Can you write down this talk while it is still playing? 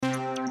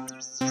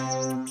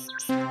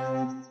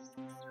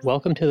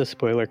Welcome to the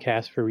spoiler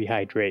cast for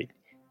Rehydrate.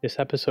 This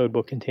episode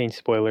will contain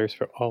spoilers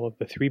for all of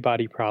the Three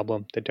Body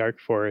Problem, The Dark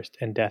Forest,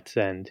 and Death's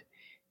End.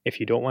 If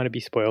you don't want to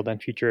be spoiled on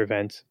future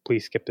events,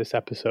 please skip this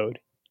episode.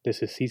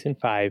 This is Season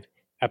 5,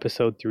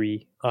 Episode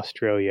 3,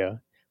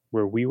 Australia,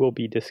 where we will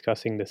be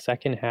discussing the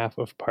second half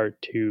of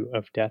Part 2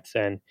 of Death's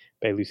End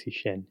by Lucy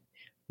Shin.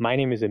 My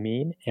name is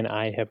Amin, and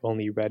I have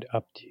only read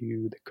up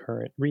to the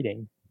current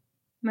reading.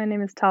 My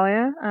name is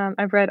Talia.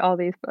 I've read all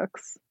these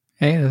books.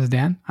 Hey, this is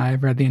Dan.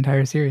 I've read the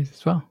entire series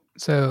as well.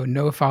 So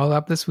no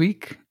follow-up this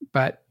week,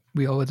 but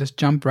we'll just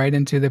jump right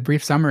into the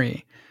brief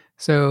summary.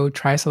 So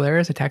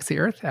Trisolaris attacks the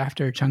Earth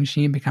after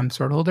Chengxin becomes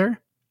swordholder.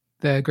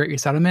 The Great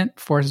Resettlement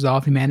forces all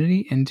of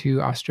humanity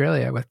into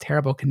Australia with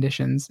terrible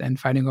conditions and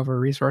fighting over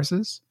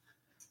resources.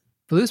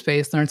 Blue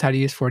Space learns how to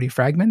use 4D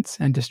fragments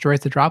and destroys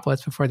the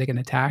droplets before they can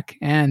attack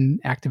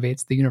and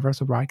activates the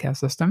Universal Broadcast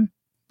System.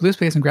 Blue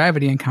Space and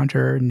Gravity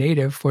encounter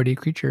native 4D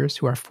creatures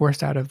who are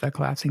forced out of the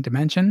collapsing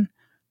dimension.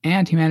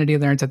 And humanity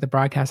learns that the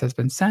broadcast has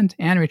been sent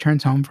and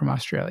returns home from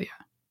Australia.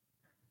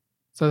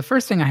 So the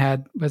first thing I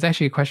had was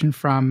actually a question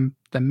from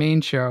the main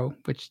show,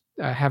 which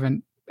I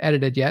haven't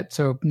edited yet,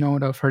 so no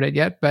one will have heard it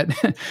yet. But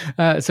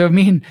so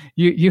Amin,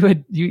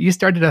 you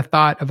started a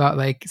thought about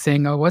like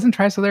saying, "Oh, wasn't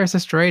Trisolaris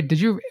destroyed?" Did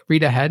you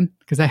read ahead?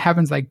 Because that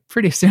happens like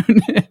pretty soon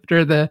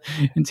after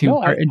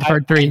into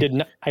part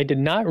 3. I did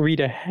not read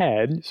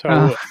ahead,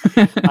 so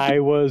I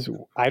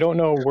don't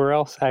know where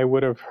else I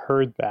would have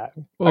heard that.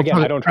 Well, again,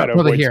 I don't try to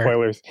avoid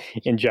spoilers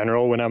in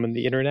general when I'm on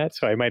the internet,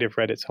 so I might have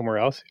read it somewhere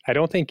else. I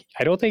don't think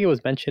it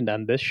was mentioned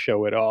on this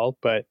show at all,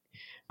 but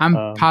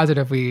I'm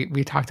positive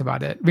we talked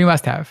about it. We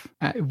must have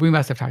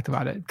talked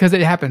about it because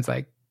it happens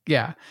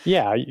yeah,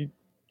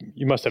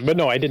 you must have. But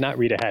no, I did not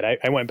read ahead.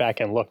 I went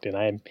back and looked, and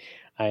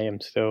I am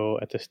still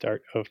at the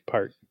start of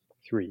part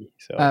 3.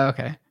 So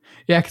okay,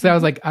 yeah, because I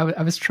was like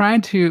I was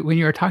trying to, when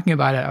you were talking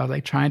about it, I was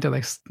like trying to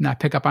like not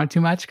pick up on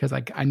too much because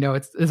like I know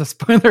it's a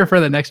spoiler for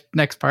the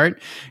next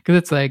part because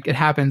it's like it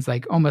happens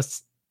like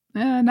almost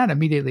not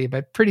immediately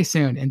but pretty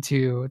soon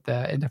into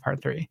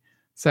part 3.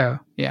 So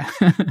yeah.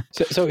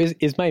 so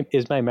is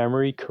my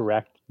memory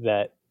correct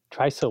that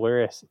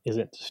Trisolaris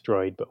isn't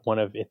destroyed, but one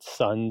of its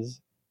sons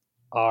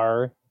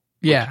are?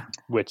 Yeah.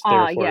 Which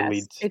therefore yes.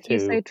 leads if to. You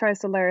say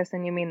Trisolaris,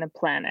 then you mean the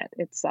planet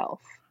itself.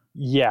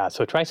 Yeah.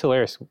 So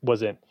Trisolaris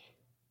wasn't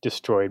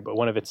destroyed, but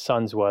one of its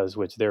sons was,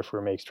 which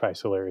therefore makes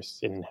Trisolaris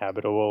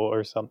inhabitable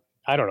or something.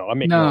 I don't know. I'm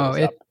making all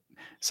this up.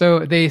 So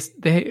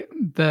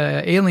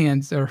the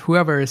aliens or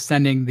whoever is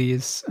sending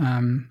these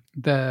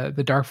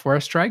the Dark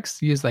Forest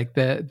strikes use like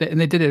and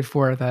they did it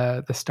for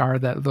the star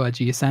that Luo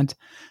Ji sent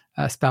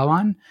a spell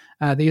on.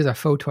 They use a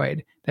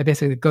photoid that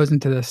basically goes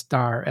into the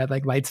star at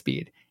like light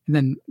speed and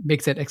then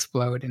makes it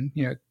explode and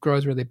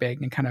grows really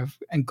big and kind of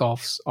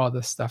engulfs all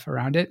the stuff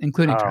around it,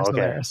 including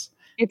Trisolaris.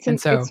 Okay.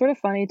 It's sort of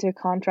funny to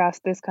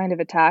contrast this kind of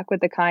attack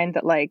with the kind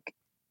that like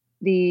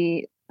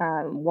the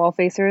wall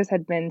facers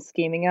had been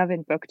scheming of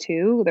in book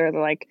 2. They're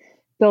like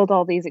build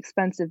all these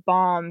expensive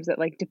bombs that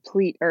like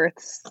deplete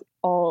Earth's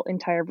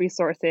entire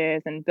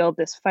resources and build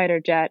this fighter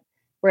jet,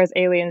 whereas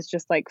aliens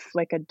just like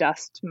flick a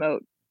dust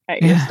mote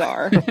at your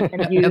star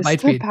and use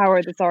the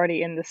power that's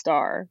already in the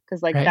star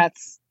because like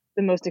that's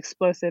the most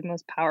explosive,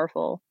 most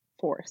powerful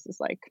force. Is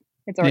like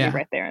it's already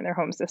right there in their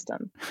home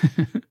system.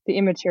 The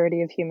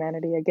immaturity of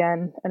humanity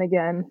again and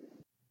again.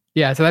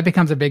 Yeah, so that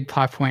becomes a big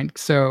plot point.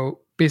 So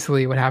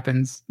basically what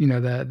happens,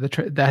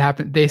 that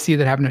happened, they see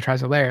that happen to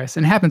Trisolaris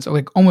and it happens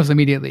like almost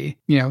immediately,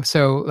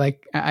 so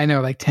like I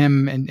know like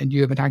Tim and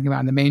you have been talking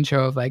about in the main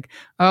show of like,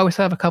 oh, we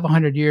still have a couple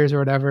hundred years or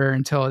whatever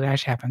until it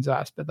actually happens to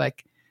us. But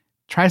like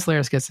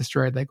Trisolaris gets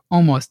destroyed like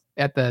almost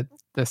at the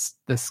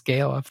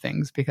scale of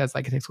things because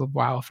like it takes a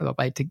while for the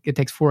light it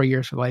takes 4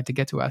 years for the light to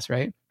get to us,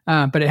 right?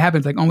 But it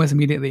happens like almost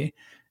immediately.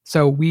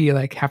 So we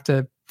like have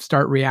to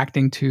start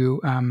reacting to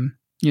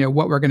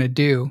what we're going to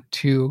do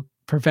to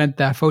prevent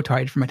that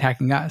photoid from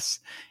attacking us.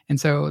 And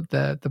so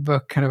the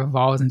book kind of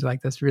evolves into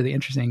like this really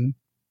interesting,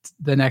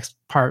 the next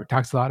part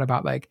talks a lot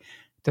about like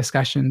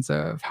discussions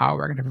of how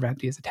we're going to prevent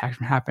these attacks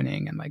from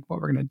happening and like what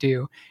we're going to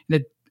do.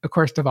 And it of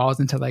course devolves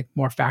into like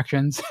more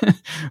factions,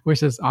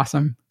 which is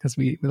awesome because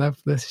we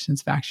love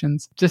Lucian's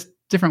factions, just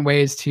different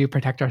ways to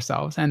protect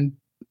ourselves. And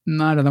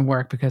none of them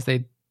work because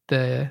they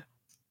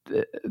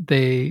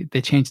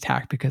change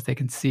tack because they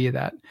can see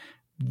that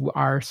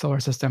our solar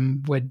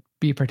system would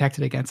be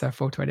protected against a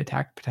photoid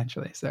attack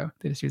potentially. So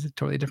they just use a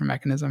totally different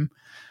mechanism.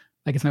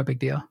 Like it's no big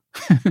deal.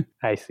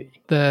 I see.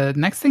 The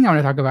next thing I want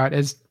to talk about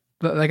is,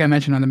 like I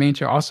mentioned on the main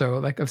show, also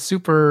like a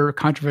super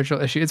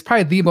controversial issue. It's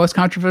probably the most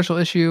controversial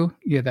issue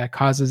that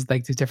causes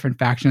like these different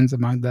factions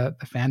among the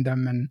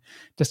fandom and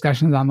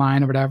discussions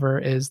online or whatever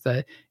is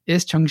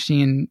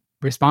Chengxin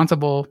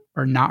responsible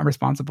or not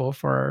responsible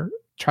for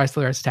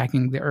Trisolaris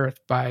attacking the Earth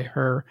by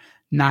her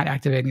not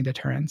activating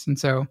deterrence? And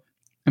so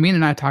Amin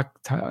and I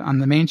talked on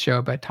the main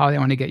show, but Talia, I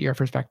want to get your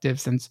perspective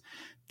since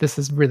this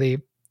is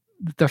really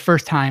the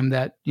first time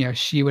that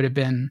she would have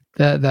been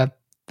the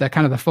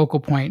kind of the focal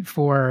point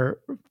for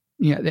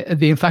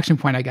the inflection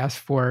point, I guess,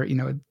 for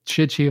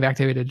should she have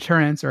activated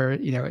deterrence or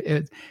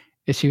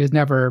she was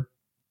never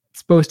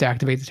supposed to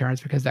activate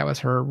deterrence because that was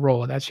her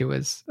role that she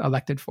was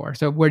elected for.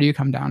 So where do you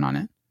come down on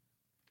it?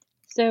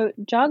 So,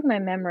 jog my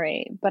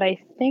memory, but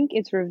I think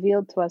it's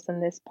revealed to us in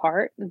this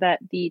part that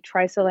the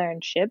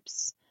Trisolaran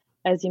ships,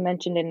 as you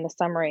mentioned in the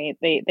summary,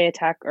 they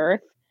attack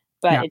Earth,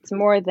 but Yeah. it's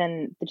more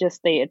than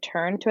just they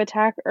turn to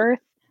attack Earth.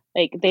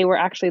 Like they were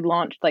actually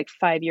launched like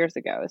 5 years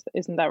ago.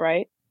 Isn't that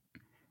right?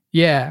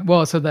 Yeah.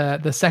 Well, so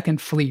the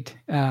second fleet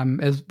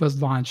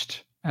was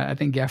launched, I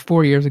think,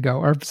 4 years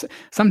ago, or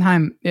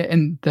sometime.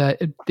 And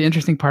the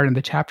interesting part in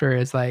the chapter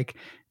is like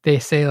they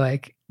say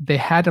like they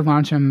had to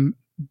launch them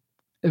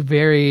at a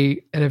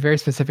very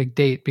specific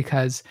date,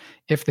 because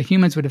if the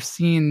humans would have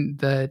seen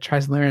the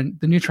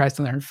new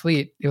Trisolaran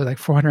fleet, it was like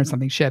 400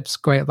 something ships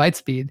going at light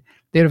speed,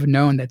 they would have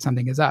known that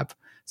something is up.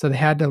 So they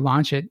had to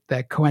launch it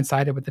that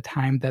coincided with the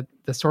time that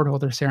the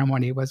swordholder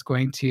ceremony was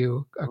going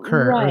to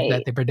occur, or that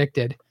Right. they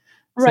predicted.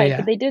 Right, yeah.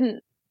 but they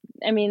didn't.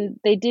 I mean,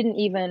 they didn't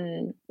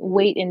even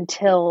wait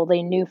until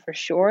they knew for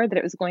sure that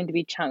it was going to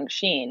be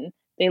Chang'Xin.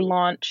 They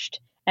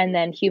launched, and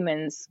then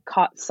humans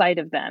caught sight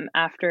of them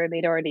after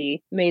they'd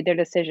already made their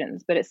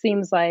decisions. But it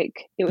seems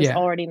like it was Yeah.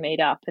 already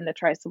made up in the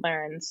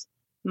Trisolarans'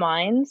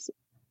 minds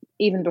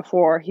even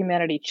before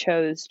humanity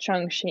chose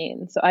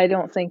Chang'Xin. So I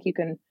don't think you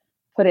can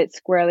put it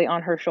squarely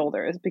on her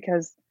shoulders,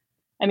 because,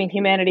 I mean,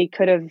 humanity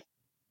could have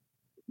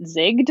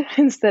zigged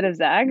instead of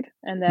zagged,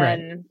 and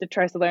then the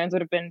Trisolarans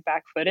would have been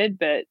back-footed,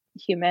 but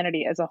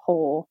humanity as a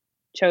whole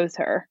chose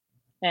her,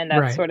 and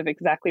that's Right. sort of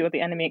exactly what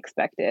the enemy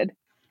expected.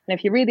 And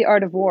if you read The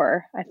Art of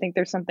War, I think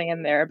there's something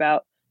in there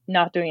about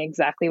not doing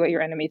exactly what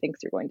your enemy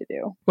thinks you're going to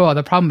do. Well,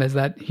 the problem is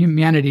that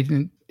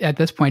humanity at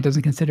this point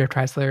doesn't consider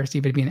Trisolaris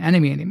even to be an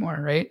enemy anymore,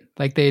 right?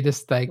 Like they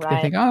just they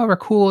think, oh, we're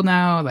cool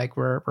now. Like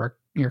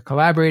you're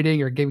collaborating,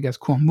 you're giving us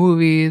cool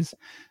movies.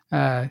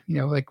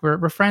 Like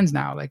we're friends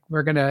now. Like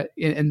we're gonna,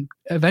 and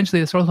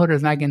eventually the Swordholder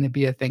is not going to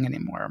be a thing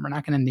anymore. We're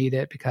not going to need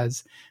it,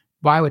 because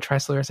why would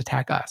Trisolaris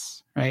attack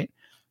us, right?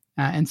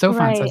 And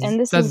Sophon says, and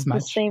this says is as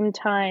much. the same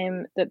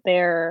time that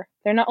they're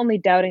not only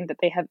doubting that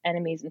they have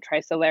enemies in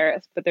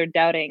Trisolaris, but they're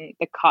doubting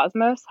the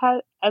cosmos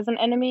as an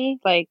enemy.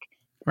 Like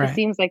it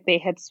seems like they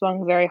had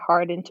swung very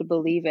hard into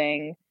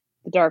believing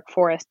the Dark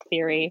Forest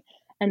theory,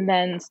 and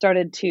then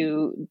started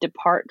to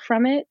depart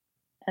from it.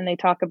 And they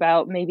talk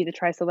about maybe the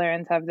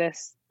Trisolarans have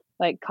this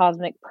like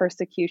cosmic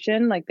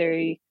persecution, like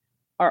they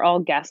are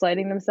all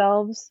gaslighting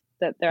themselves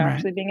that they're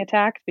actually being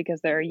attacked because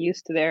they're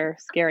used to their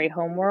scary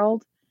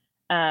homeworld.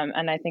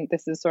 And I think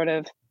this is sort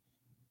of,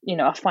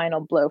 a final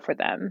blow for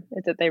them,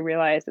 is that they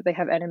realize that they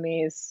have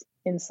enemies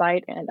in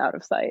sight and out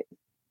of sight.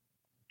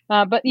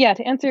 But yeah,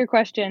 to answer your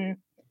question,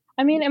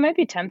 I mean, it might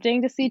be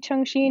tempting to see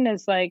Chang'Xin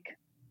as like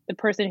the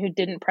person who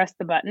didn't press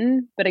the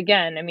button. But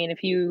again, I mean,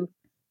 if you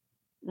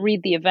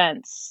read the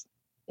events,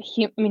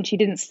 she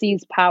didn't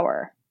seize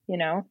power,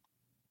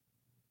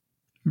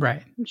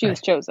 Right. She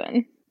was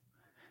chosen.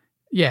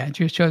 Yeah,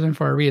 she was chosen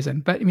for a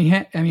reason. But I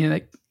mean,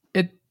 like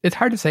it's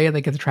hard to say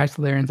like if the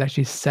Trisolarans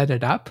actually set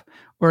it up,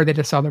 or they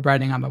just saw the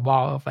writing on the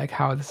wall of like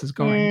how this is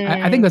going.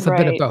 I think that's a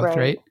bit of both,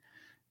 right?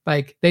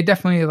 Like they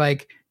definitely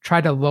like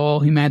try to lull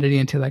humanity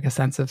into like a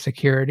sense of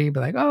security, but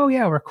like, oh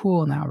yeah, we're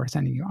cool now. We're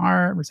sending you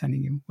art, we're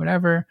sending you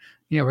whatever,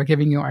 we're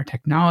giving you our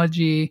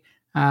technology.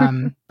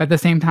 But at the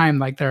same time,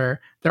 like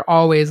they're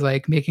always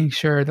like making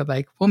sure that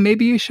like, well,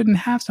 maybe you shouldn't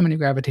have so many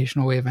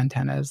gravitational wave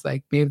antennas.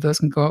 Like maybe those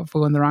can go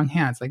in the wrong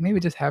hands. Like maybe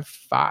just have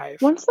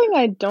 5. One thing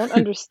I don't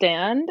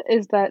understand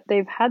is that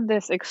they've had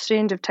this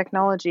exchange of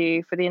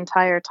technology for the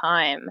entire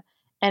time,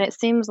 and it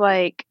seems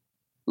like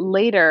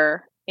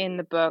later in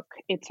the book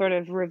it's sort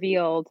of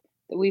revealed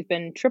that we've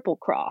been triple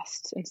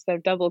crossed instead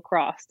of double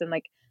crossed, and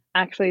like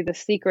actually the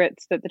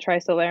secrets that the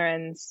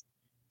Trisolarans,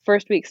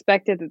 first we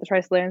expected that the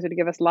Trisolarans would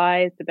give us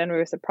lies, but then we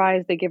were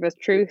surprised they give us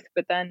truth.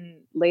 But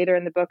then later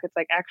in the book, it's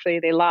like actually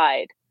they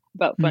lied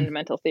about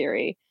fundamental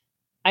theory.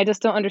 I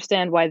just don't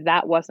understand why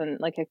that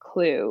wasn't like a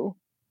clue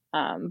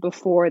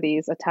before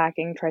these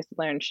attacking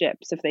Trisolaran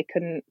ships, if they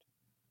couldn't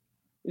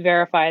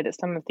verify that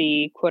some of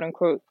the quote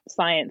unquote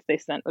science they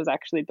sent was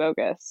actually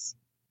bogus.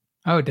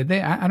 Oh, did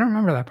they? I don't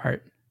remember that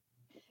part.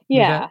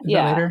 Yeah, is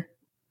that later?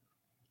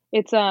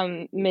 It's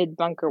mid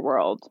Bunker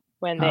World,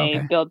 when they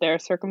build their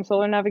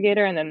circumsolar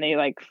navigator, and then they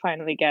like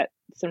finally get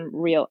some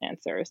real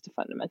answers to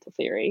fundamental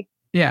theory.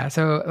 Yeah,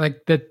 so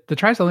like the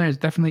Trisolarans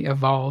definitely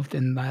evolved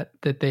in that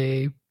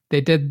they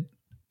did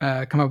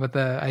come up with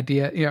the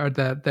idea, or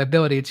the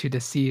ability to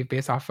deceive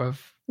based off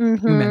of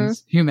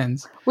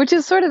humans, which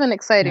is sort of an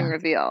exciting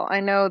reveal. I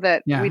know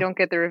that we don't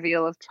get the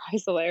reveal of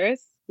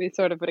Trisolaris. We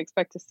sort of would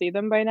expect to see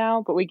them by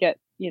now, but we get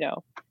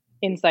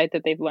insight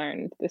that they've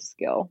learned this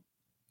skill.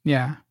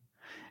 Yeah,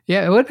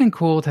 it would have been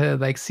cool to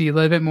like see a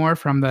little bit more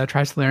from the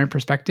Trisolaran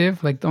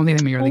perspective. Like the only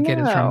thing we really get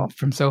is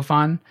from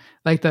Sophon.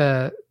 Like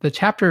the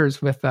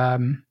chapters with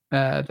the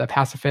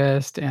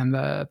pacifist and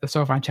the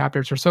Sophon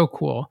chapters are so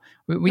cool.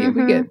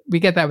 We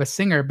get that with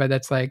Singer, but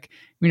that's like,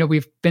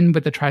 we've been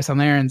with the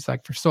Trisolarans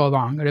like for so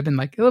long. It would have been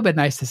like a little bit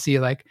nice to see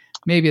like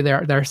maybe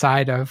their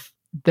side of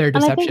their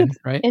deception, and I think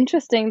it's right?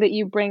 Interesting that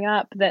you bring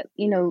up that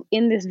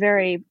in this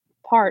very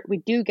part, we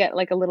do get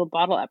like a little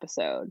bottle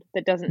episode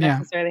that doesn't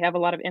necessarily have a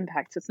lot of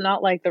impact. So it's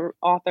not like the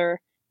author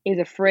is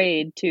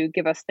afraid to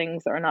give us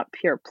things that are not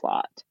pure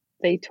plot.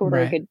 They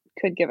totally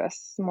could give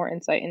us more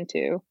insight into,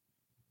 you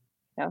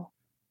know.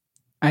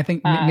 I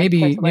think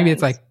maybe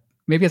it's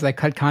like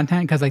cut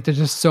content, because like there's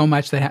just so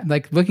much that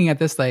like looking at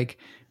this, like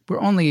we're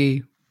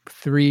only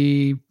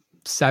 3/7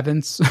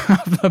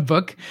 of the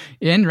book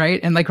in, right?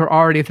 And like we're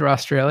already through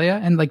Australia,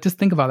 and like just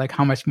think about like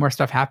how much more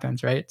stuff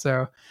happens, right?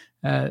 So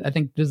I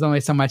think there's only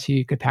so much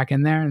he could pack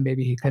in there, and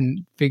maybe he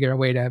couldn't figure a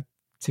way to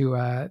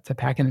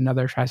pack in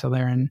another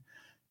Trisolaren,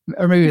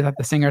 or maybe that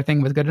the singer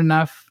thing was good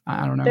enough.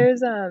 I don't know.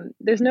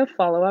 There's no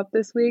follow-up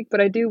this week,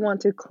 but I do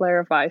want to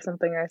clarify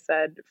something I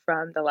said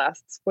from the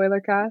last spoiler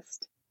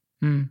cast.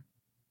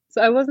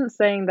 So I wasn't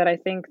saying that I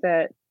think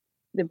that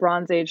the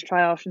Bronze Age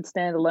trial should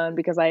stand alone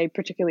because I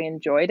particularly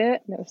enjoyed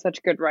it and it was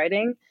such good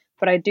writing,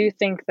 but I do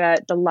think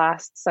that the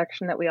last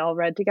section that we all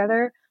read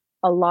together,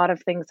 a lot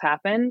of things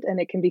happened, and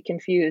it can be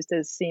confused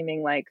as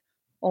seeming like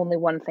only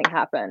one thing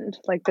happened.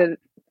 Like the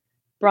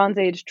Bronze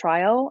Age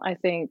trial, I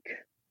think,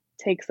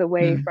 takes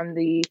away from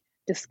the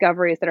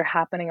discoveries that are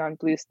happening on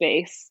blue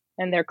space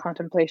and their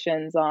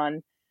contemplations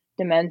on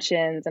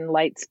dimensions and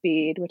light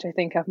speed, which I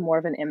think have more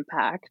of an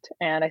impact.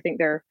 And I think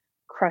they're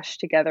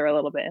crushed together a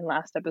little bit in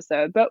last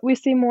episode, but we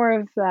see more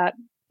of that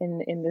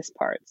in this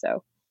part.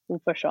 So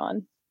we'll push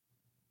on.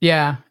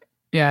 Yeah.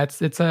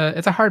 It's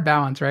a hard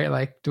balance, right?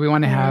 Like, do we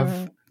want to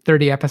have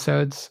 30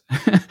 episodes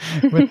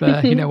with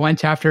one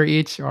chapter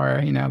each,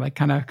 or like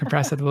kind of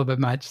compress it a little bit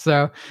much?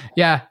 So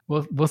yeah,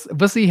 we'll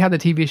see how the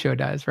TV show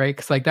does, right?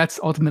 Because like that's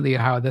ultimately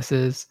how this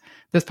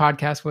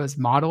podcast was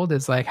modeled,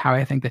 is like how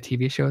I think the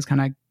TV show is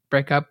kind of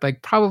break up.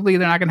 Like probably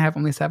they're not going to have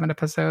only 7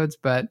 episodes,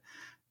 but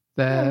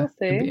we'll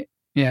see.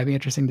 It'd be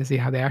interesting to see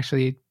how they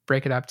actually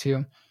break it up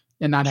too,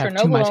 and not have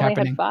Chernobyl too much only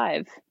happening. Had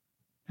 5.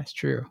 That's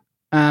true.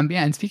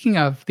 And speaking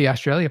of the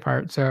Australia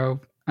part, so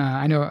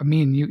I know, I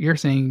mean, you're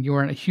saying you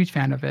weren't a huge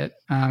fan of it,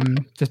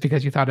 just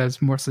because you thought it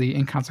was mostly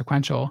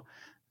inconsequential.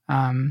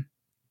 I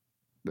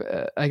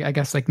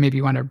guess like maybe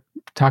you want to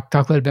talk a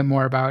little bit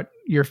more about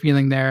your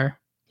feeling there.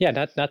 Yeah,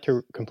 not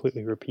to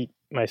completely repeat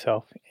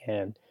myself,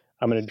 and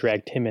I'm going to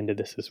drag Tim into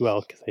this as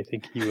well, because I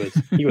think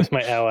he was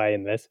my ally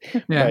in this.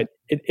 Yeah. But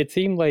it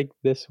seemed like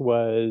this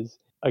was,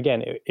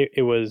 again,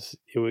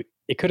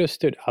 it could have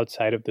stood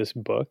outside of this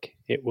book.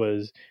 It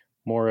was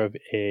more of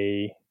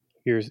a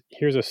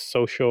here's a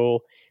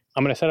social.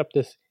 I'm going to set up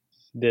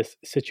this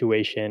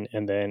situation,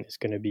 and then it's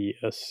going to be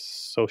a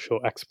social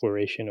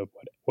exploration of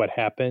what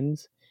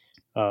happens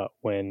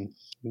when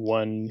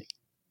one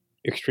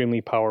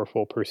extrememly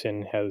powerful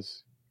person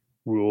has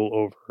rule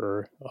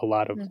over a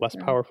lot of less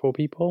powerful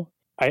people.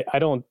 I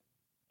haven't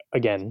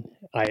read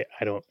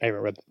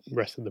the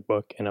rest of the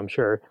book, and I'm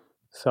sure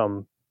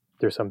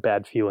there's some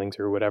bad feelings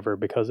or whatever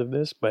because of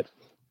this, but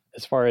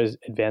as far as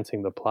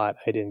advancing the plot,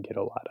 I didn't get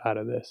a lot out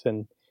of this.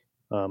 And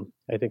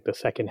I think the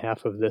second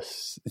half of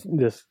this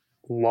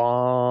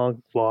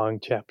long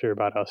chapter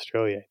about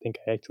Australia, I think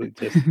I actually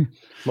just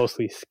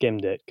mostly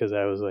skimmed it, because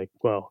I was like,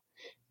 well,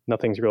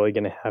 nothing's really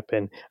going to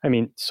happen. I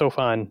mean,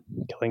 Sophan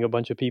killing a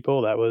bunch of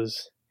people, that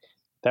was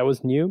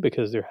new,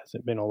 because there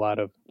hasn't been a lot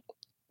of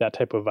that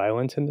type of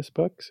violence in this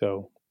book.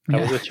 So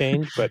that was a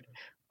change. But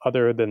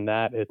other than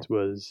that, it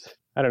was,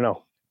 I don't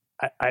know.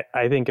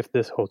 I think if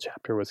this whole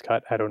chapter was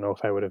cut, I don't know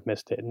if I would have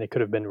missed it. And it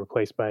could have been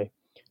replaced by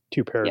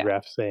 2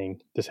 paragraphs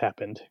saying this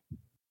happened.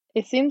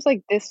 It seems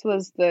like this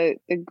was the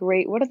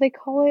great, what do they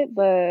call it?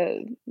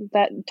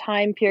 That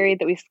time period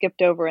that we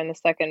skipped over in the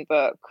second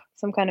book.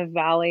 Some kind of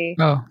valley.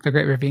 Oh, the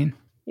Great Ravine.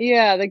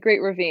 Yeah, the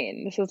Great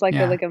Ravine. This is like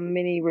a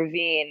mini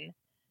ravine.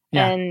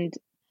 Yeah. And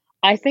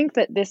I think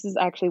that this is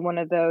actually one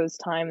of those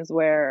times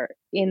where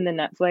in the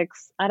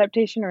Netflix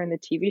adaptation or in the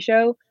TV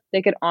show,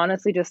 they could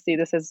honestly just see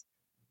this as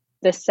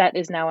the set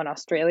is now in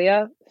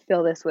Australia,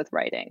 fill this with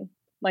writing.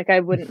 Like,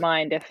 I wouldn't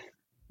mind if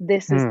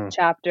this is a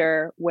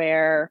chapter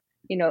where,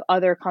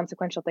 other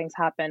consequential things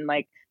happen,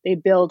 like they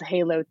build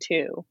Halo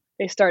 2.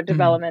 They start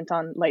development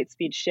on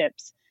Lightspeed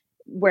ships,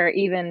 where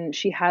even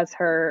she has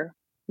her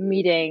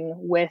meeting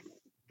with,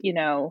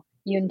 Yun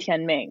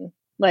Tianming,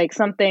 like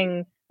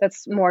something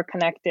that's more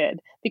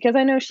connected. Because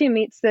I know she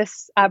meets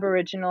this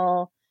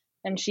Aboriginal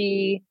and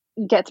she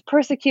gets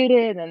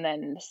persecuted and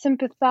then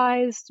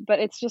sympathized, but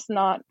it's just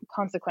not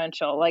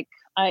consequential. Like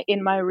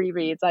in my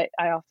rereads, I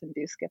often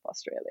do skip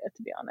Australia,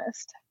 to be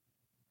honest.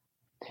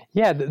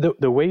 Yeah,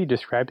 the way you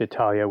described it,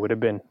 Talia, would have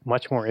been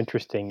much more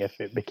interesting if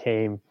it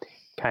became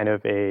kind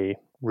of a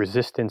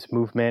resistance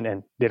movement,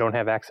 and they don't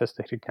have access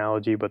to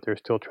technology, but they're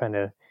still trying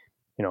to,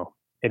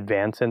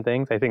 advance in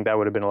things. I think that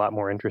would have been a lot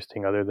more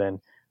interesting, other than,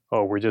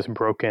 oh, we're just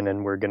broken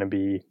and we're going to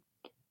be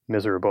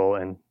miserable,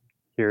 and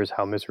here's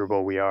how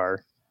miserable we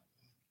are.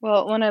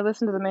 Well, when I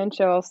listen to the main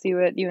show, I'll see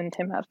what you and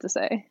Tim have to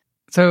say.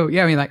 So,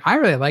 yeah, I mean, like, I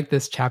really like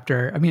this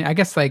chapter. I mean, I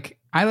guess, like,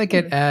 I like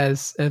it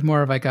as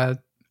more of like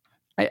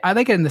I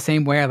like it in the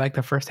same way I like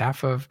the first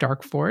half of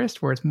Dark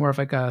Forest, where it's more of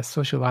like a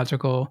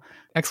sociological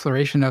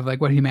exploration of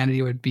like what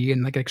humanity would be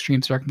in like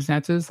extreme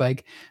circumstances.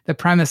 Like the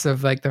premise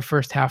of like the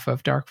first half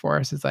of Dark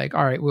Forest is like,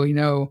 all right, well,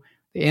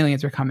 the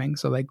aliens are coming,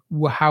 so like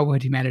how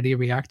would humanity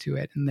react to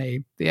it? And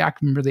they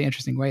act in really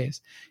interesting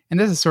ways. And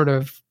this is sort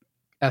of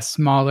a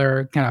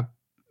smaller, kind of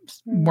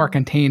more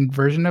contained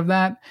version of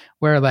that,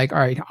 where like, all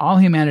right, all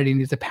humanity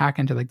needs to pack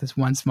into like this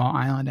one small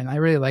island. And I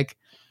really like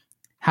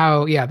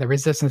how the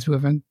resistance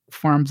movement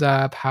forms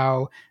up,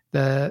 how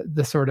the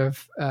sort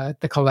of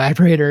the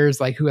collaborators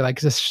like who like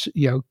just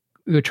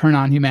who turn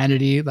on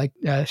humanity like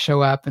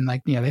show up and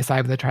like they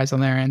side with the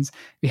Trisolarans.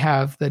 We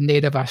have the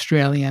native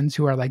Australians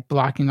who are like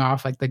blocking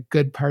off like the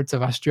good parts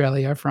of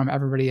Australia from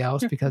everybody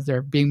else because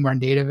they're being more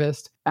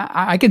nativist.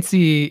 I can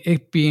see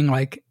it being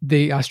like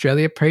the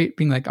Australia part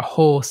being like a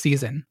whole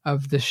season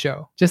of this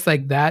show. Just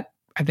like that,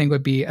 I think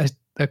would be a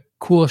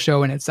cool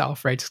show in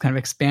itself, right? Just kind of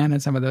expand on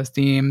some of those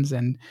themes.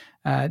 And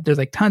there's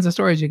like tons of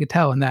stories you could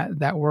tell in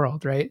that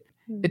world, right?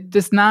 It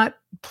does not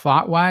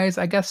plot wise,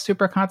 I guess,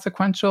 super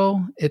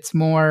consequential. It's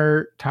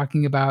more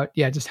talking about,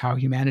 just how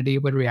humanity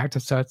would react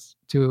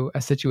to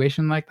a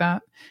situation like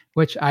that,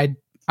 which I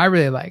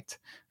really liked.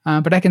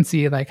 But I can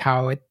see like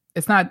how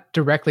it's not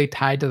directly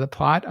tied to the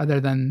plot other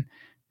than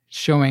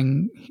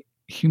showing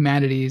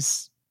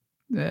humanity's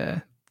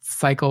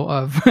cycle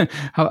of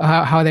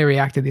how they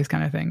react to these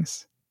kind of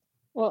things.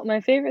 Well,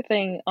 my favorite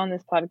thing on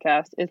this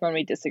podcast is when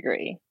we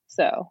disagree.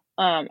 So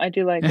I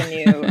do like when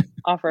you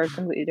offer a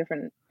completely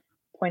different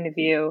point of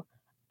view.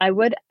 I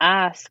would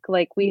ask,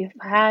 like we've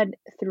had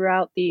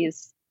throughout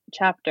these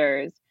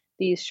chapters,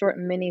 these short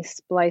mini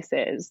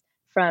splices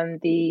from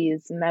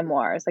these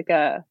memoirs, like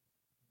a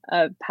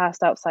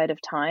past outside of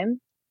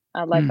time,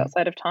 a life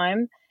outside of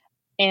time.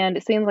 And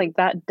it seems like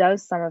that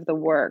does some of the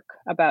work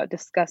about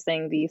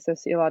discussing the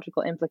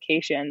sociological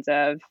implications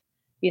of,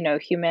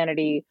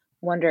 humanity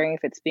wondering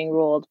if it's being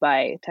ruled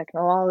by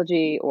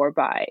technology or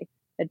by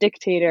a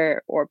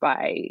dictator or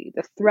by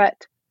the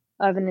threat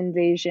of an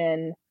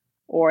invasion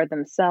or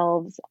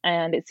themselves.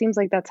 And it seems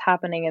like that's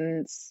happening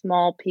in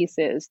small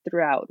pieces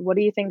throughout. What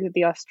do you think that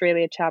the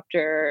Australia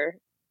chapter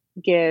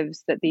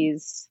gives that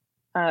these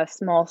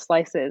small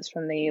slices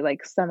from the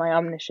like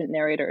semi-omniscient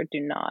narrator do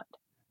not?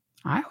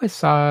 I always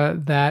saw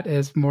that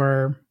as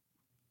more,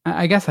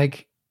 I guess,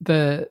 like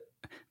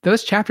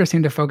those chapters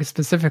seem to focus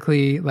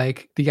specifically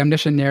like the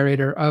omniscient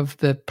narrator of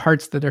the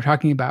parts that they're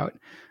talking about.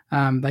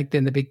 Like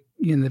in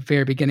the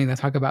very beginning, they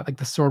talk about like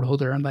the sword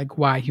holder and like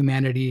why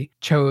humanity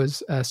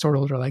chose a sword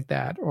holder like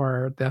that.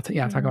 Or they'll talk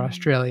about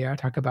Australia,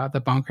 talk about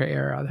the bunker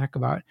era, talk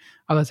about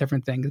all those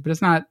different things. But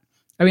it's not,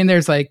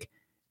 there's like,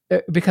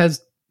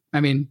 because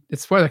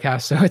it's spoiler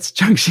cast, so it's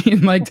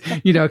Changxin like,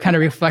 kind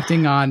of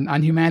reflecting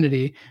on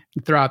humanity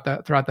throughout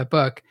the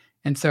book.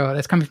 And so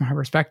that's coming from her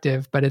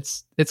perspective, but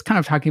it's kind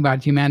of talking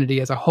about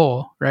humanity as a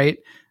whole, right?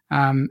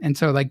 And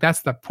so like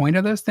that's the point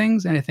of those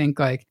things. And I think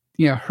like,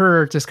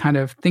 her just kind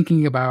of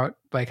thinking about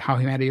like how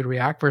humanity would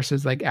react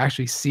versus like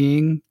actually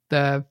seeing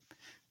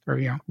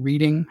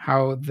reading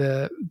how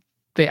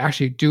they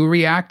actually do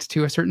react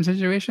to a certain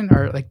situation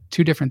are like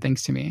two different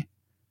things to me.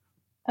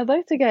 I'd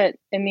like to get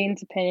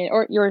Amin's opinion,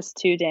 or yours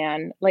too,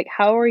 Dan. Like,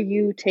 how are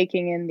you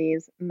taking in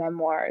these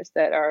memoirs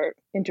that are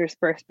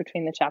interspersed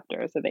between the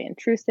chapters? Are they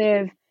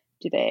intrusive?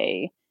 Do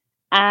they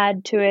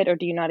add to it, or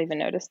do you not even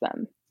notice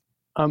them?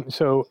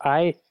 So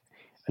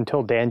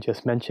until Dan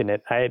just mentioned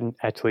it, I hadn't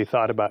actually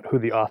thought about who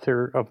the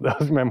author of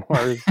those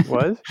memoirs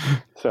was.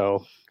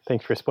 So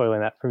thanks for spoiling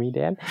that for me,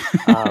 Dan.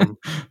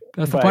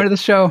 That's the point of the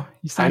show.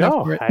 You signed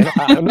up for it.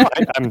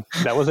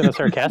 That wasn't a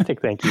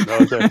sarcastic thank you.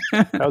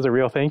 That was a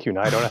real thank you.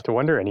 Now I don't have to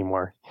wonder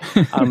anymore.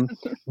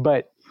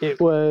 But it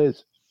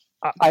was,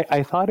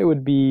 I thought it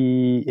would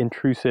be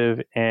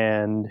intrusive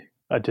and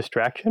a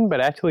distraction, but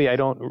actually I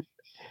don't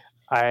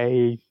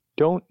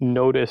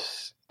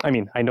notice.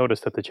 I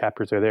notice that the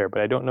chapters are there,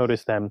 but I don't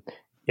notice them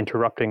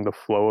interrupting the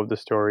flow of the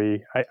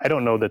story. I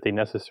don't know that they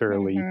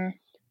necessarily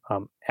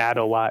add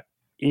a lot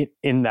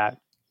in that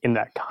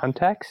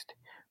context,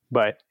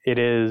 but it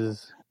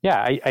is. Yeah,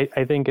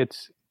 I think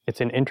it's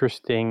an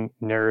interesting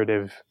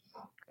narrative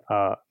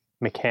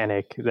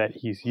mechanic that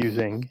he's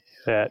using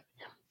that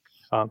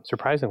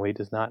surprisingly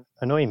does not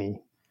annoy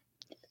me.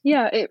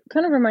 Yeah, it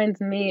kind of reminds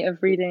me of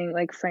reading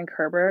like Frank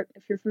Herbert,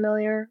 if you're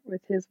familiar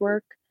with his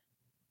work.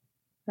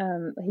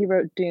 He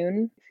wrote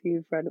Dune, if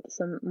you've read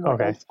some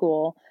more old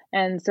school.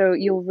 And so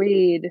you'll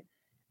read,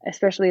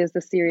 especially as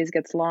the series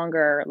gets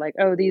longer, like,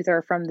 oh, these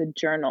are from the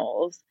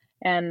journals.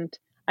 And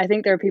I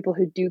think there are people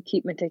who do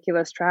keep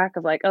meticulous track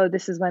of like, oh,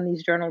 this is when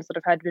these journals that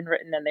have had been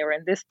written and they were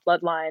in this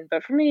bloodline.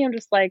 But for me, I'm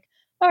just like,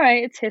 all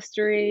right, it's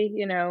history,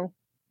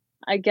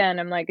 Again,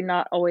 I'm like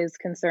not always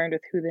concerned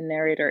with who the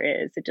narrator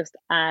is. It just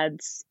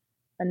adds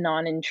a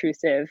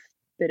non-intrusive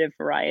bit of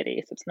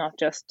variety. So it's not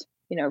just,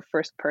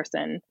 first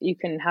person. You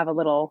can have a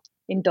little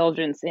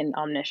indulgence in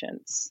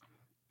omniscience.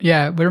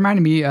 Yeah, what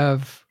reminded me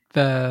of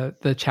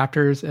the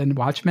chapters in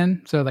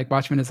Watchmen. So like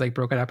Watchmen is like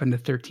broken up into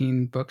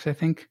 13 books, I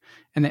think.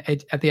 And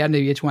at the end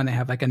of each one, they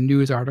have like a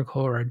news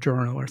article or a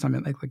journal or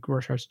something like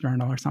Rorschach's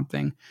journal or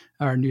something,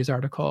 or a news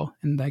article.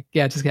 And like,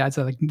 yeah, it just adds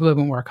like a little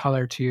bit more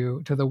color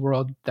to the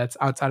world that's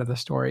outside of the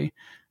story.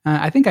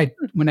 I think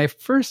when I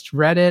first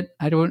read it,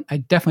 I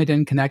definitely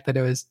didn't connect that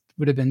it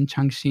would have been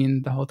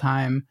Changxin the whole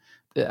time.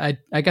 I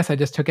guess I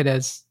just took it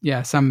as,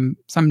 yeah, some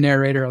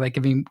narrator like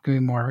giving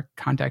more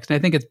context. And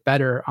I think it's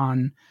better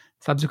on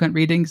subsequent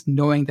readings,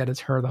 knowing that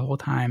it's her the whole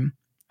time,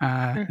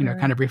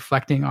 kind of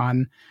reflecting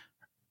on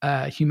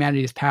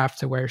humanity's path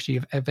to where she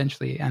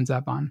eventually ends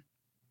up on.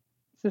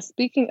 So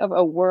speaking of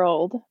a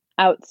world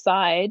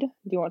outside,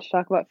 do you want to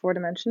talk about Four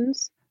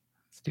Dimensions?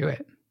 Let's do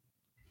it.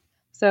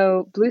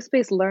 So Blue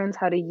Space learns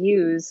how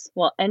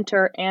to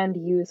enter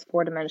and use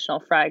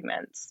four-dimensional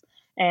fragments.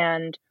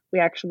 And we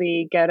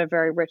actually get a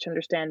very rich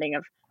understanding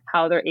of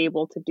how they're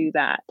able to do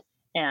that.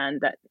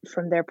 And that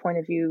from their point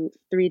of view,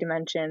 3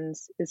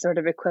 dimensions is sort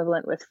of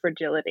equivalent with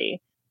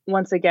fragility.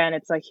 Once again,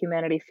 it's like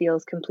humanity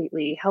feels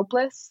completely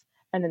helpless,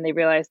 and then they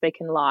realize they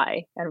can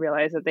lie and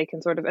realize that they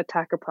can sort of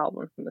attack a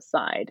problem from the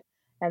side.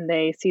 And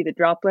they see the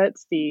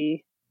droplets,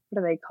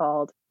 what are they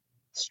called?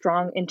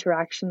 Strong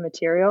interaction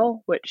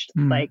material, which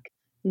like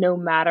no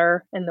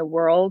matter in the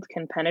world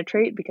can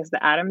penetrate because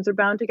the atoms are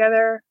bound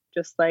together.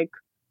 Just like,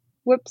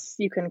 whoops,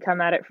 you can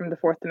come at it from the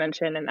 4th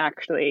dimension and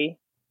actually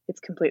it's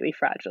completely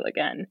fragile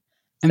again.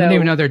 And they don't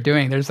even know what they're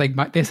doing. There's like,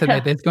 they said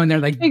that they go in there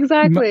like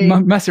exactly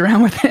mess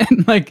around with it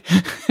and like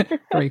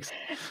breaks.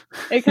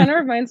 It kind of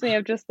reminds me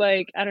of just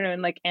like, I don't know,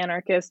 in like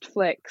anarchist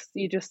flicks,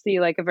 you just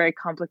see like a very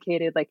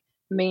complicated like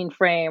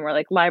mainframe or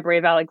like Library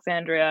of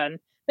Alexandria, and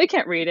they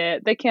can't read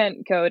it, they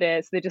can't code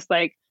it, so they just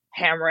like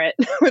hammer it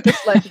with a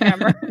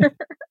sledgehammer.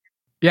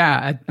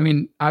 Yeah, I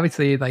mean,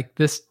 obviously, like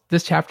this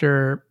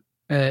chapter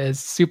is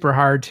super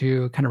hard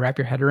to kind of wrap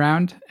your head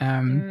around,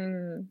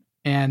 and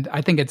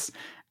I think it's.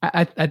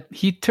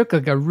 He took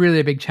like a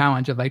really big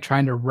challenge of like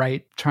trying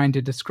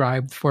to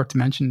describe the 4th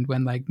dimension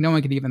when like no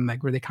one could even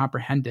like really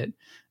comprehend it,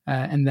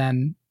 and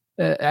then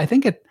I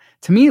think it,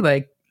 to me,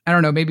 like I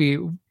don't know, maybe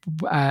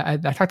I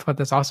talked about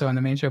this also on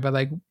the main show, but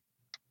like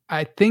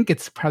I think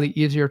it's probably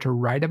easier to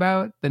write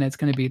about than it's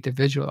going to be to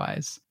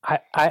visualize.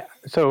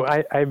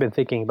 I've been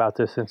thinking about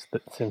this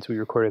since we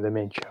recorded the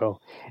main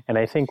show, and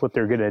I think what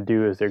they're going to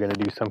do is they're going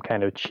to do some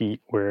kind of cheat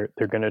where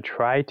they're going to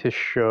try to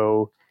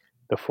show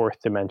the 4th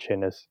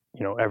dimension as,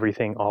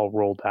 everything all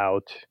rolled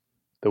out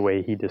the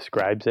way he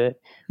describes it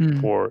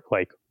for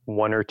like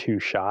 1 or 2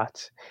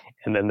 shots,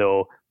 and then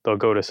they'll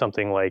go to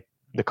something like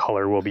the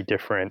color will be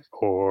different,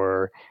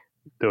 or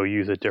they'll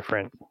use a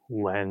different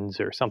lens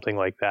or something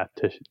like that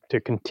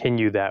to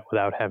continue that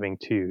without having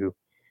to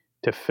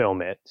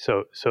film it.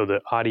 So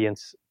the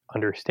audience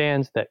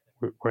understands that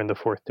we're in the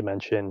 4th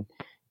dimension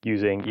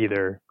using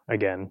either,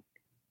 again,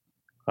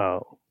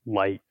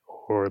 light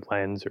or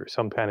lens or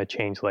some kind of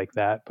change like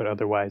that. But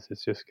otherwise,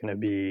 it's just going to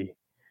be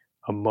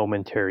a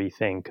momentary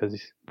thing,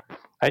 because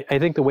I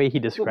think the way he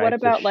describes it. What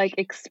about like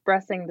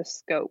expressing the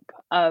scope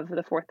of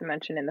the 4th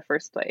dimension in the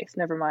first place?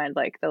 Never mind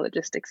like the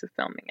logistics of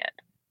filming it.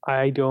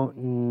 I don't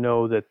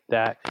know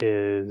that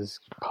is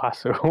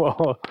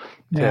possible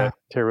to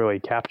really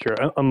capture,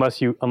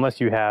 unless you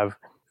have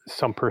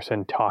some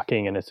person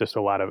talking and it's just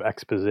a lot of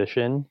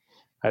exposition.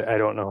 I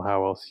don't know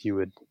how else you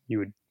would.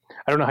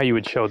 I don't know how you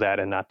would show that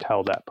and not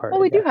tell that part.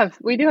 Well, we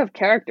do have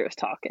characters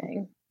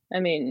talking. I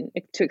mean,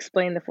 to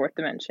explain the 4th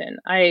dimension.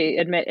 I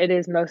admit it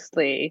is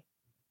mostly,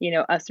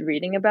 us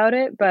reading about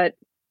it, but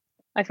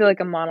I feel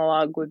like a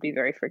monologue would be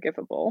very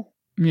forgivable.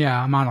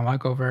 Yeah, a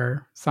monologue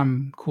over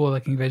some cool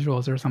looking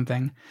visuals or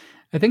something.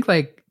 I think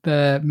like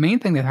the main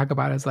thing they talk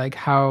about is like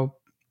how,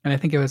 and I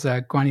think it was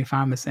Guan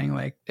Yifan was saying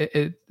like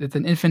it's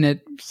an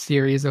infinite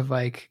series of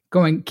like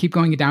keep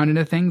going down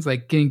into things,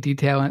 like getting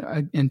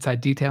detail inside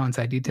detail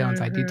inside detail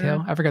inside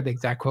detail. I forgot the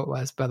exact quote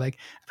was, but like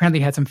apparently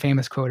he had some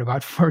famous quote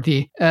about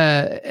 4D.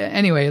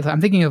 Anyways,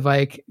 I'm thinking of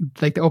like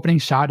the opening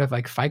shot of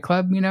like Fight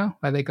Club,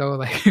 where they go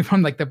like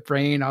from like the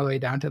brain all the way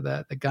down to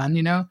the gun,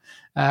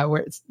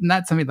 where it's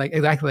not something like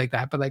exactly like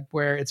that, but like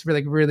where it's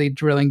really really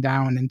drilling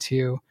down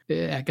into,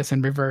 I guess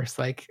in reverse,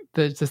 like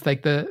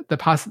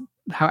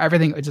how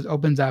everything just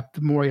opens up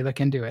the more you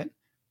look into it.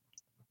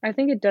 I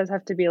think it does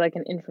have to be like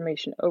an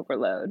information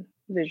overload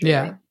visually.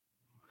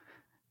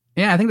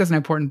 Yeah, I think that's an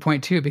important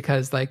point too,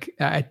 because like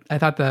I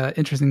thought the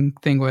interesting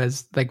thing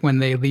was like when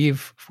they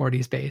leave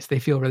 4D space, they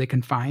feel really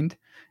confined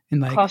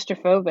and like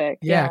claustrophobic.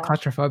 Yeah,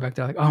 claustrophobic.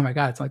 They're like, oh my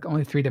God, it's like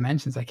only 3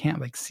 dimensions. I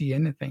can't like see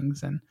into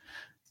things. And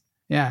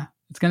yeah,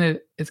 it's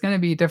gonna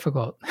be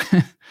difficult.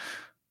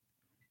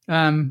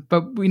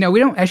 But we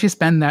don't actually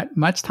spend that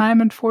much time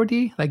in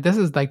 4D. Like this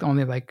is like the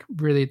only like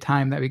really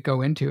time that we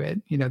go into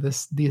it,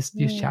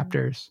 these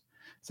chapters.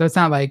 So it's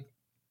not like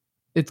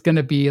it's going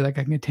to be like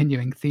a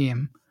continuing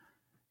theme.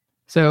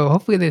 So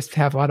hopefully they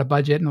have a lot of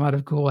budget and a lot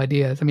of cool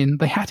ideas. I mean,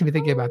 they have to be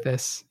thinking about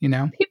this,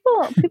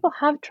 People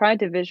have tried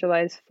to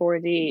visualize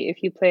 4D.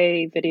 If you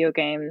play video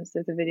games,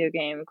 there's a video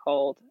game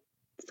called,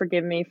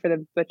 forgive me for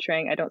the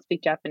butchering, I don't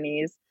speak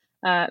Japanese,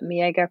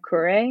 Miega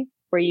Kure.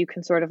 where you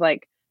can sort of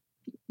like,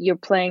 you're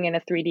playing in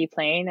a 3D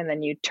plane and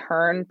then you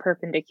turn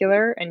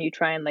perpendicular and you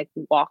try and like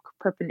walk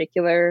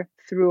perpendicular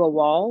through a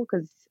wall,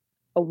 because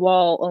a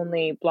wall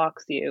only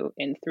blocks you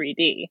in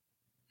 3D.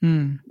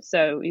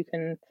 So you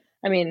can,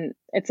 I mean,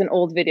 it's an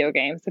old video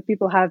game, so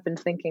people have been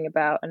thinking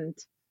about, and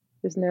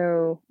there's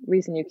no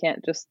reason you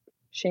can't just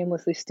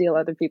shamelessly steal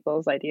other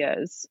people's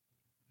ideas.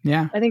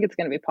 Yeah. I think it's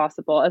going to be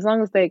possible as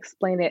long as they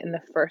explain it in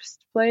the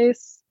first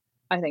place.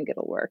 I think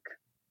it'll work.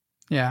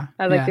 Yeah.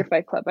 I like your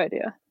Fight Club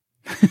idea.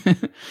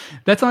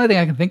 That's the only thing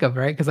I can think of,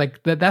 right? Because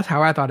like that's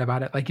how I thought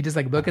about it. Like you just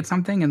like look at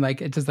something and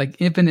like it just like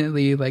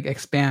infinitely like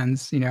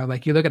expands. You know,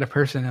 like you look at a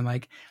person and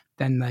like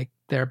then like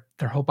their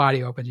whole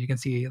body opens. You can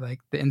see like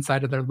the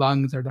inside of their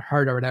lungs or their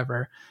heart or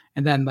whatever.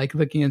 And then like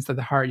looking inside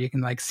the heart, you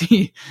can like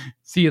see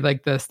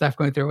like the stuff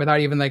going through without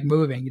even like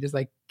moving. You just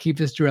like keep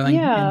just drilling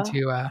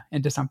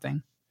into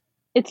something.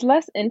 It's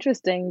less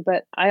interesting,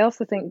 but I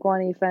also think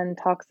Guan Yifan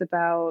talks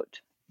about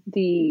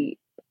the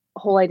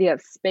whole idea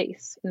of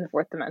space in the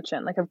fourth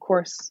dimension. Like, of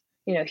course,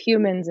 you know,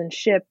 humans and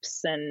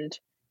ships and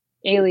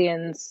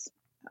aliens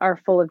are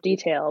full of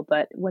detail,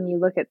 but when you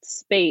look at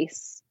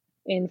space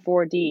in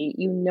 4D,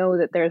 you know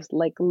that there's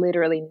like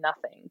literally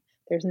nothing.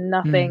 There's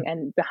nothing,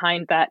 and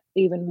behind that,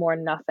 even more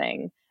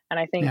nothing. And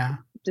I think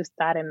just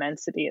that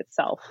immensity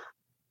itself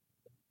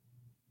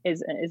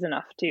is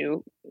enough to,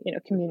 you know,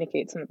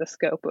 communicate some of the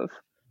scope of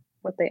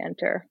what they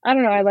enter. I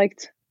don't know. I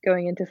liked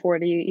going into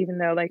 4D, even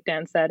though, like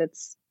Dan said,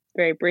 it's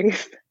very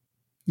brief.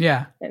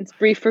 Yeah. And it's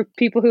brief for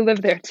people who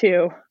live there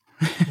too.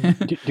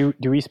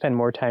 do we spend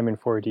more time in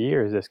 4D,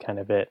 or is this kind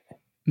of it?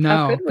 No.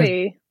 How could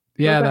we?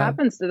 Yeah. Look what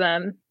happens to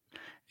them.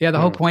 Yeah, the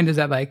whole point is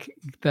that like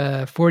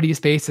the 4D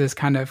space is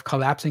kind of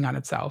collapsing on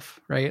itself,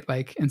 right?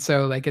 Like, and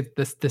so like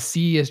the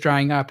sea is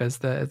drying up, as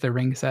the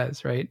ring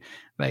says, right?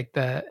 Like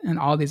and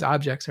all these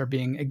objects are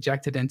being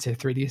ejected into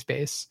 3D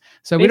space.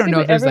 So basically, we don't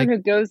know if there's everyone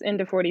who goes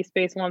into 4D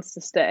space wants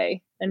to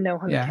stay, and no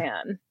one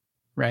can.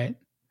 Right.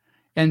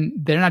 And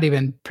they might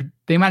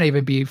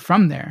even be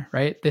from there,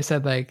 right? They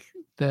said like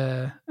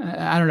I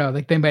don't know,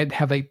 like they might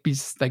have like be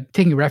like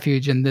taking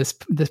refuge in this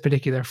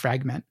particular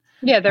fragment.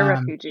 Yeah, they're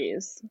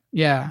refugees.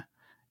 Yeah.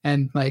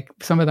 And like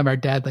some of them are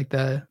dead, like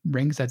the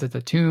ring says it's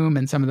a tomb,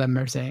 and some of them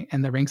are saying,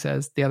 and the ring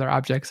says the other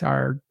objects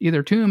are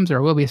either tombs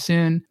or will be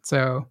soon.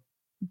 So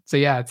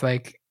yeah, it's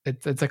like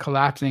it's a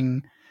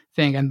collapsing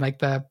thing. And like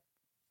the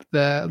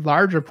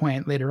larger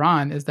point later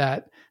on is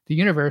that the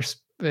universe,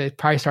 it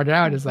probably started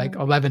out as like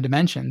 11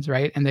 dimensions,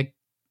 right? And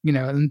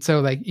and so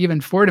like even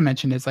 4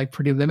 dimension is like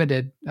pretty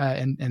limited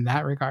in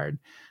that regard.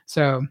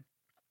 So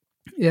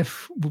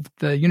if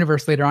the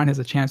universe later on has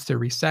a chance to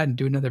reset and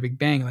do another big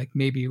bang, like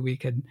maybe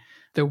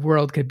the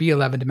world could be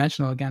 11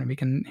 dimensional again, and we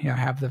can, you know,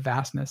 have the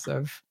vastness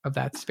of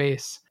that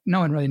space. No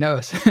one really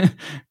knows,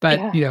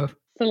 but you know,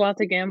 it's a lot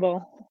to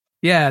gamble.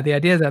 Yeah, the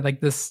idea is that like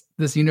this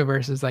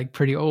universe is like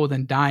pretty old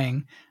and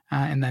dying,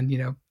 and then, you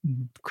know,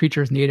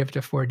 creatures native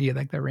to 4D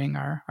like the ring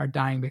are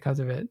dying because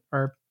of it.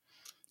 Or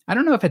I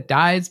don't know if it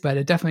dies, but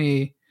it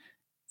definitely,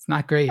 it's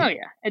not great. Oh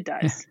yeah, it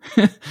does.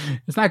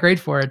 It's not great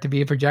for it to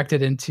be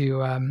projected into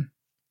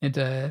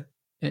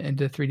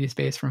 3D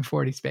space from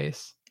 4D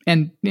space.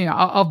 And, you know,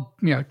 I'll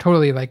you know,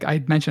 totally, like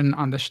I mentioned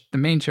on the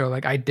main show,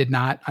 like I did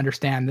not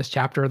understand this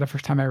chapter the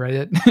first time I read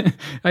it.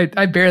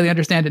 I barely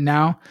understand it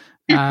now.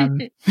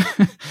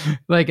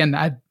 Like, and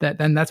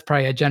that's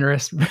probably a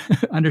generous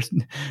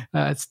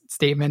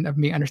statement of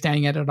me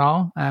understanding it at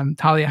all.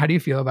 Talia, how do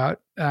you feel about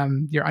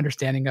your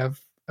understanding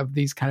of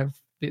these kind of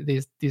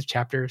these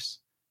chapters?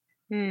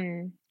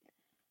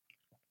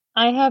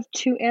 I have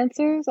 2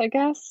 answers, I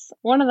guess.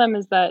 One of them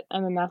is that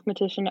I'm a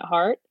mathematician at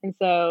heart, and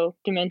so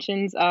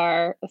dimensions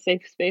are a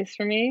safe space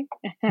for me,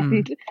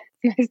 and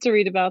it's nice to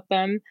read about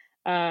them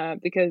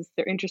because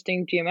they're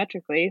interesting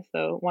geometrically,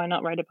 so why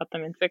not write about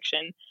them in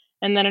fiction?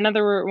 And then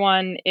another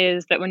one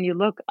is that when you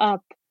look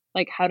up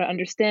like how to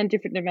understand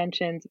different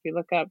dimensions, if you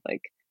look up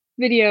like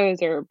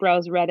videos or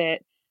browse Reddit,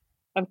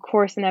 of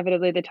course,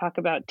 inevitably they talk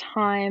about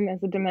time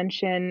as a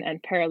dimension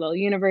and parallel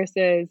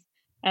universes.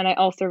 And I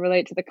also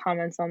relate to the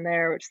comments on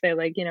there, which say,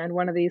 like, you know, in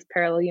one of these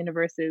parallel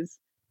universes,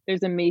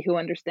 there's a me who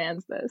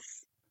understands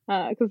this.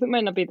 Because it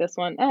might not be this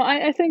one.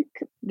 I think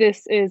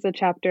this is a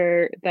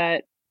chapter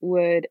that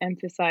would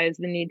emphasize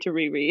the need to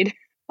reread,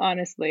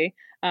 honestly.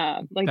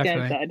 Like Definitely.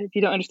 Dan said, if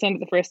you don't understand it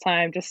the first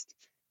time, just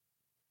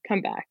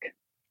come back.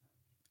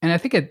 And I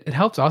think it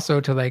helps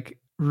also to like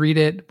read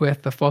it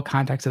with the full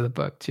context of the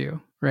book too,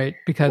 right?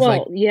 Because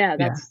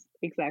that's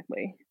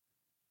exactly.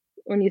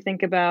 When you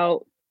think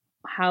about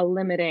how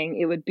limiting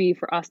it would be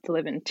for us to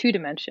live in 2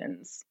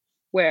 dimensions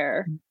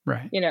where,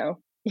 right, you know,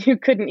 you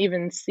couldn't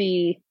even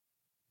see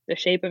the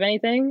shape of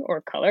anything or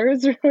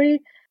colors,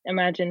 really.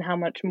 Imagine how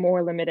much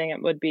more limiting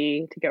it would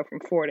be to go from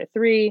 4 to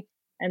 3.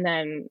 And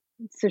then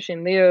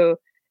Cixin Liu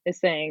is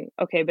saying,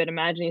 okay, but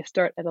imagine you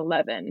start at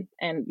 11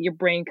 and your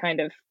brain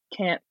kind of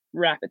can't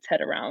wrap its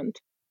head around,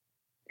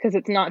 because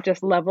it's not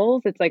just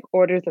levels, it's like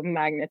orders of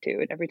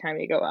magnitude every time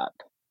you go up.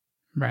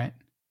 Right.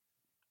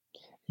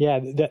 Yeah,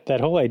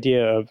 that whole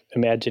idea of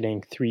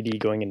imagining 3D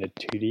going into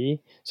 2D.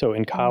 So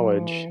in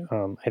college,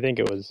 I think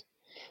it was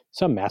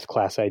some math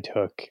class I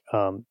took.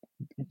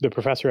 The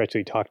professor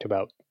actually talked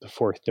about the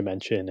fourth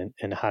dimension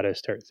and how to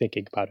start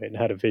thinking about it and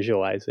how to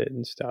visualize it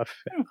and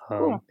stuff.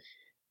 Cool.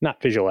 Not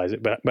visualize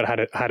it, but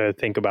how to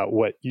think about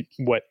what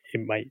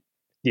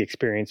the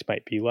experience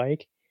might be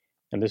like.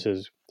 And this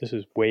is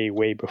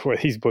way before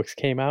these books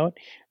came out,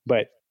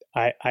 but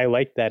I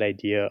like that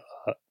idea.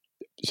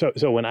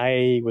 So when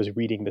I was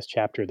reading this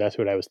chapter, that's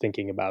what I was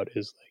thinking about,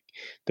 is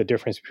like the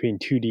difference between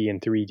 2D and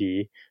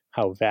 3D,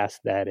 how vast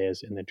that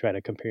is, and then trying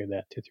to compare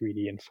that to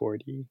 3D and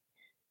 4D.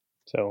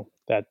 So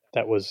that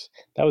was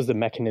the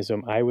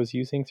mechanism I was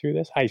using through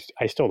this.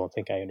 I still don't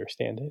think I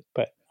understand it,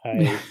 but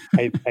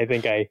I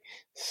think I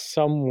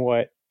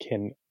somewhat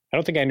can. I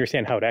don't think I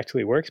understand how it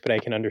actually works, but I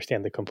can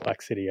understand the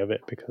complexity of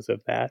it because of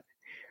that.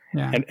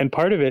 Yeah. And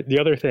part of it, the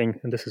other thing,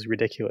 and this is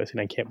ridiculous, and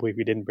I can't believe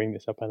we didn't bring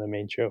this up on the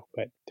main show,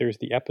 but there's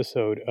the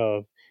episode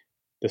of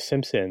The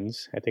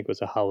Simpsons, I think it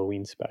was a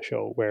Halloween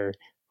special, where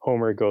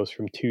Homer goes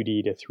from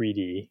 2D to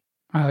 3D.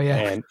 Oh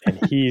yeah. And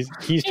he's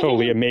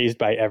totally amazed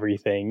by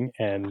everything,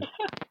 and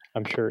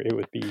I'm sure it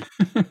would be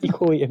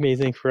equally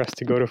amazing for us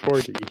to go to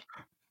 4D.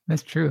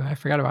 That's true. I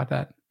forgot about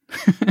that.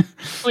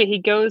 Wait,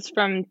 he goes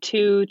from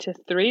 2 to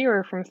 3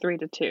 or from 3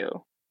 to 2?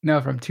 No,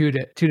 from 2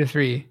 to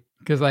 3.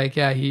 Because like,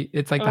 yeah,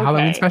 it's like the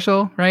Halloween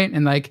special, right?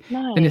 And like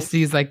then it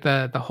sees like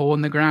the hole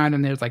in the ground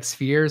and there's like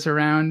spheres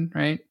around,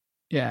 right?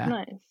 Yeah.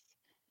 Nice.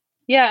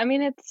 Yeah, I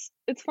mean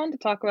it's fun to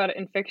talk about it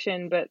in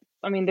fiction, but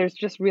I mean there's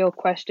just real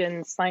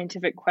questions,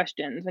 scientific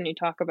questions when you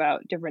talk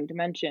about different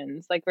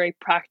dimensions, like very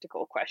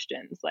practical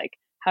questions, like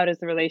how does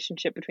the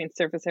relationship between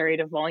surface area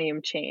to volume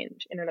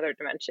change in another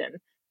dimension?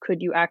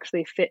 Could you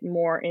actually fit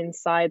more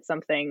inside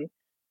something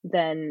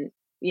than,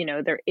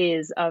 there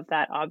is of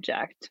that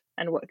object?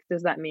 And what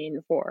does that mean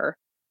for,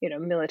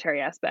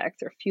 military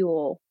aspects or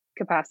fuel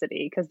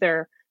capacity? Because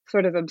they're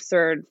sort of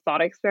absurd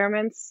thought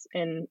experiments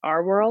in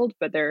our world,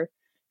 but they're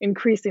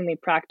increasingly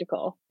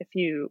practical if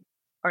you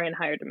are in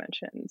higher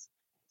dimensions.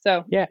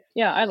 So yeah,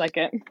 I like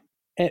it.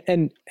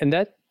 And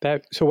that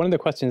so one of the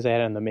questions I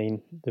had on the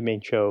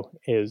main show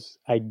is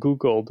I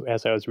Googled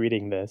as I was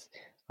reading this.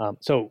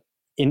 So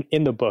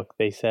in the book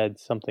they said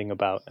something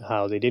about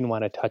how they didn't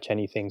want to touch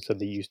anything, so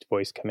they used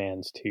voice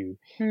commands to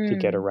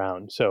get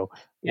around. So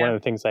one of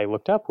the things I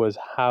looked up was,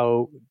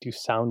 how do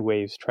sound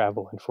waves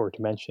travel in 4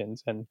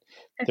 dimensions? And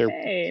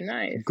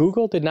nice.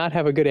 Google did not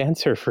have a good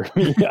answer for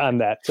me on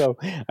that. So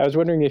I was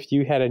wondering if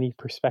you had any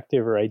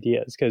perspective or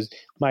ideas, because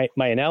my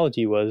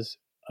analogy was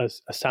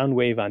a sound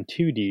wave on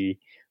 2D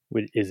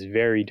is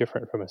very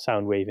different from a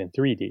sound wave in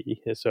 3D.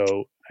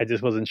 So I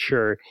just wasn't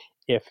sure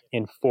if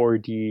in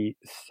 4D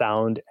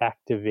sound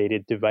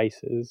activated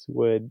devices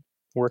would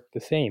work the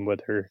same,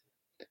 whether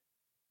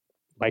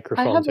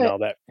microphones and all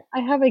that. I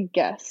have a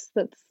guess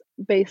that's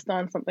based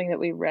on something that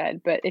we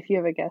read, but if you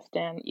have a guess,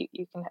 Dan,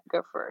 you can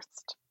go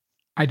first.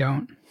 I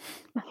don't.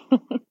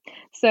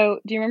 So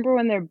do you remember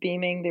when they're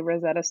beaming the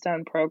Rosetta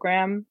Stone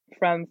program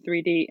from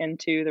 3D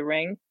into the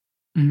ring?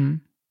 Mm-hmm.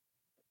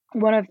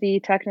 One of the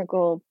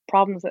technical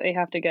problems that they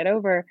have to get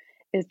over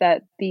is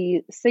that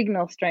the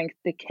signal strength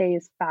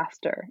decays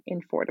faster in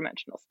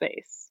 4-dimensional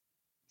space.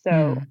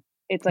 So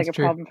it's like a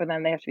problem for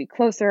them. They have to be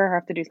closer, or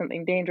have to do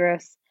something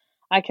dangerous.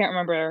 I can't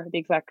remember the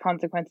exact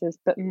consequences,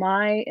 but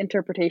my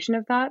interpretation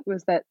of that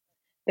was that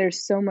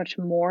there's so much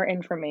more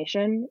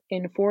information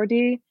in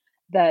 4D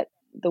that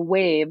the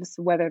waves,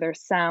 whether they're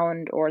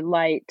sound or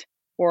light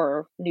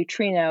or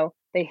neutrino,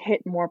 they hit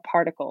more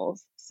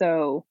particles.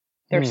 So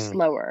they're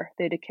slower,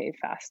 they decay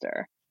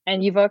faster.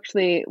 And you've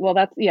actually, what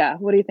do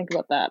you think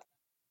about that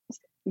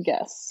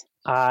guess?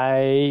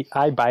 I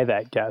buy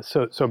that guess.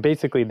 So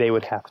basically they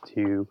would have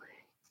to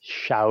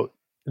shout,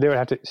 they would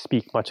have to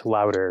speak much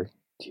louder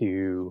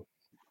to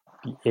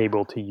be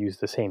able to use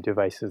the same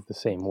devices the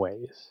same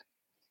ways.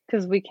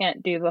 Because we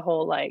can't do the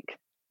whole like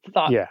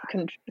thought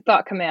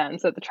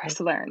commands that the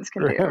Trisolarans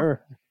can do.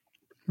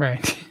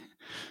 Right.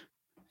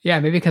 Yeah,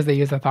 maybe because they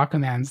use the thought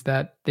commands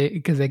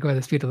because they go at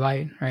the speed of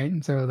light, right?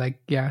 And so like,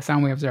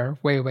 sound waves are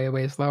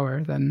way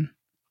slower than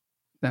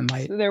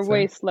light. So they're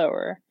way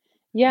slower.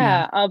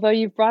 Yeah, although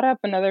you've brought up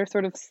another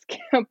sort of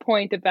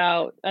point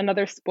about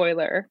another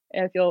spoiler,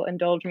 if you'll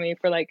indulge me,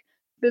 for like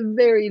the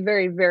very,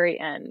 very, very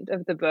end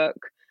of the book,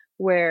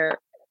 where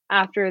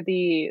after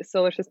the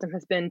solar system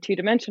has been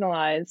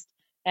 2-dimensionalized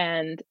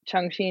and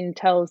Changxin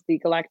tells the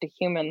galactic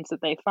humans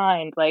that they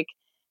find like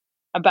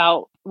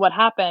about what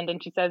happened,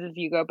 and she says, if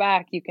you go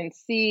back, you can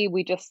see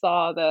we just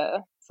saw the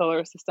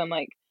solar system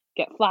like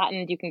get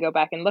flattened. You can go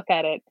back and look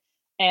at it,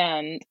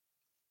 and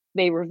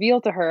they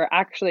reveal to her,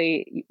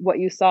 actually, what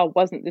you saw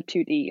wasn't the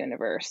 2D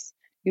universe.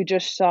 You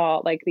just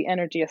saw like the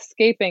energy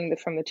escaping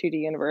from the 2D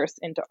universe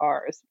into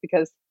ours,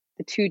 because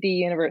the 2D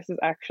universe is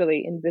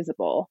actually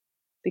invisible,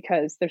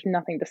 because there's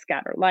nothing to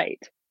scatter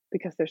light,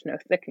 because there's no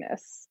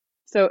thickness.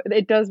 So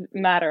it does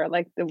matter,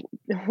 like the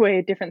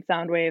way different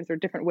sound waves or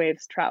different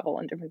waves travel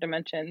in different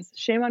dimensions.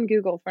 Shame on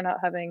Google for not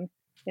having,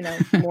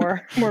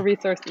 more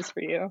resources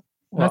for you.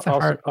 That's a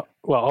hard.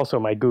 Also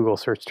my Google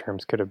search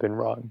terms could have been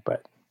wrong,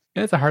 but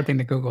It's a hard thing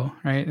to Google,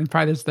 right? And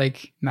probably there's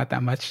like not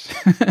that much,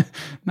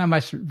 not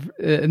much,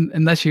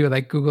 unless you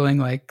like Googling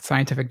like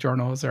scientific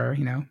journals or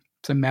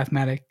some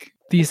mathematic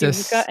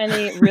thesis. If you've got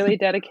any really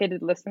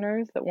dedicated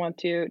listeners that want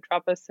to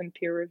drop us some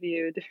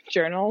peer-reviewed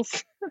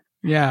journals.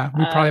 Yeah,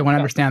 we probably won't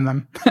understand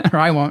them, or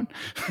I won't.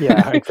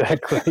 Yeah,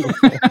 exactly.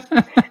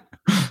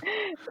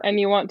 And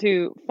you want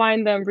to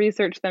find them,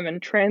 research them,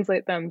 and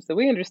translate them so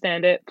we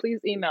understand it, please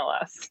email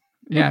us.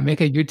 Yeah, make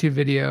a YouTube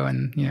video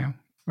and,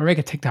 or make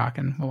a TikTok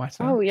and we'll watch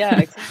that. Oh, yeah,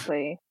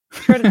 exactly.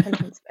 Short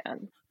attention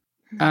span.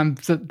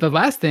 So the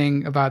last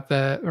thing about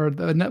the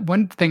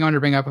one thing I want to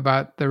bring up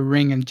about the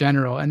Ring in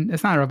general, and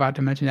it's not about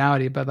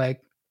dimensionality, but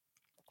like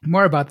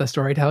more about the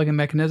storytelling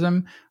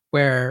mechanism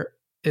where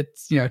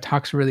it's,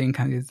 talks really in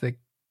kind of these like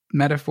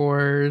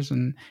metaphors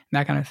and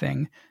that kind of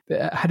thing.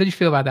 How did you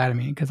feel about that? I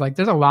mean, because like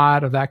there's a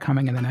lot of that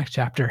coming in the next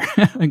chapter,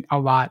 like a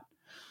lot.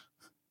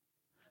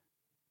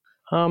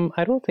 I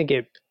don't think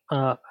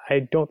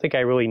I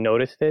really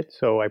noticed it,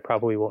 so I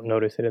probably won't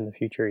notice it in the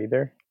future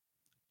either.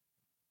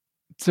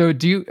 So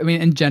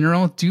in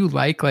general, do you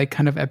like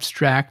kind of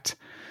abstract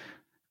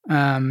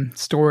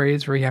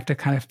stories where you have to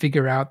kind of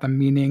figure out the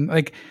meaning,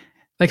 like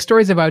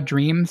stories about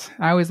dreams?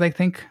 I always like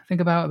think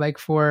about like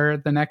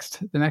for the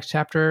next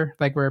chapter,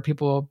 like where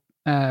people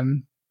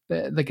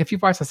like if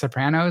you've watched The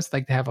Sopranos,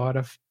 like they have a lot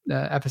of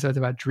episodes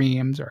about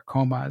dreams or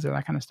comas or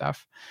that kind of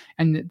stuff,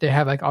 and they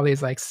have like all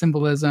these like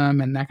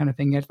symbolism and that kind of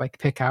thing. You have to like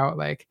pick out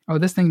like, oh,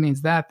 this thing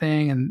means that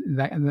thing, and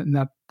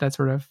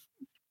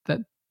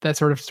that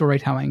sort of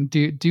storytelling.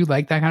 Do you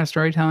like that kind of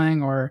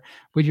storytelling, or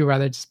would you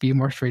rather just be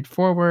more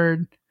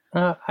straightforward?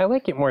 I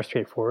like it more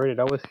straightforward. It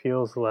always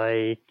feels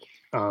like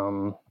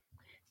I'm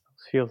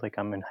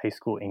in high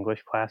school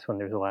English class when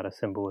there's a lot of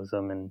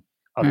symbolism and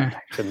other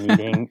types of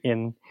meaning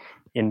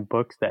in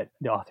books that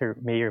the author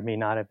may or may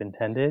not have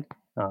intended.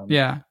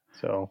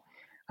 So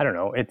I don't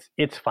know.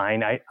 It's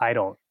fine. I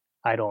don't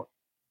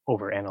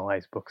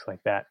overanalyze books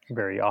like that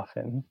very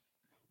often.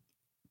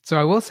 So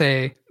I will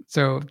say,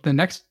 the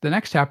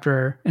next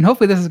chapter, and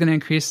hopefully this is going to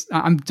increase.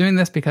 I'm doing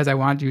this because I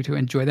want you to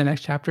enjoy the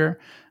next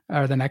chapter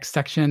or the next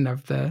section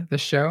of the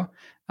show,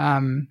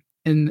 and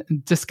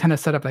just kind of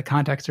set up the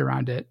context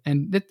around it.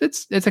 And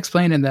it's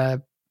explained in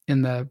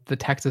the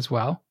text as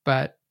well,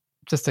 but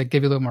just to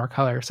give you a little more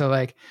color. So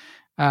like,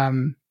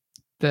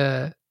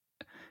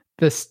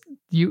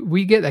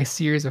 we get a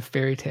series of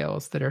fairy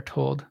tales that are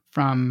told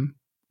from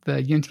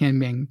the Yun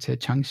Tianming to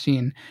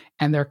Chengxin,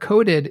 and they're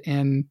coded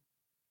in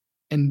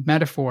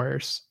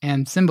metaphors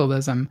and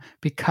symbolism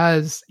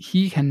because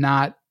he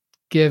cannot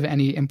give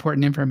any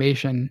important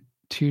information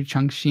to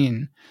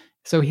Chengxin.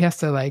 So he has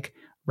to like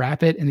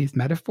wrap it in these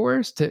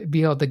metaphors to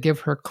be able to give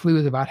her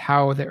clues about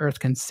how the Earth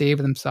can save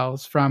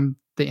themselves from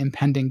the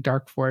impending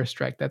dark forest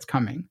strike that's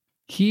coming.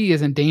 He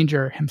is in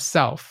danger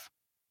himself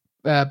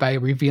by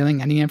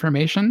revealing any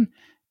information,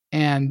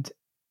 and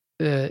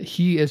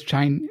he is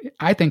trying,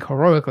 I think,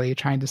 heroically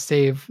trying to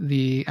save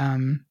the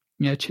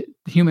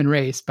human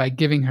race by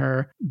giving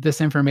her this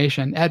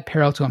information at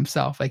peril to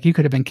himself. Like he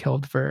could have been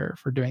killed for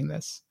doing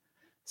this.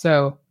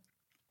 So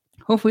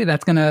hopefully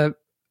that's gonna,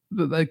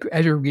 like,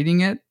 as you're reading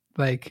it,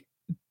 like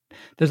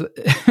there's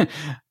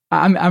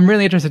I'm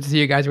really interested to see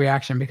you guys'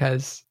 reaction,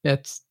 because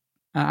it's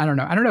I don't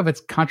know if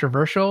it's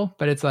controversial,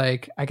 but it's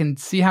like I can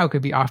see how it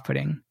could be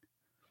off-putting.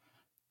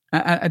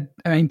 I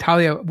mean,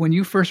 Talia, when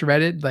you first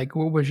read it, like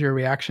what was your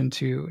reaction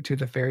to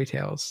the fairy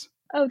tales?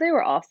 Oh, they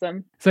were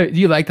awesome. So do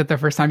you like that the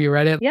first time you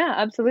read it? Yeah,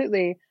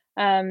 absolutely.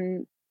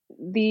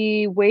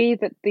 The way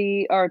that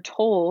they are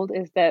told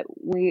is that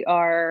we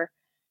are,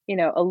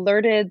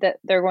 alerted that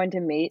they're going to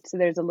mate. So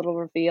there's a little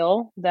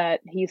reveal that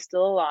he's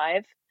still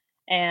alive,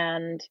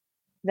 and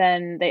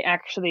then they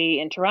actually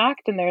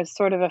interact, and there's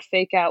sort of a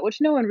fake out, which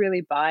no one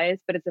really buys,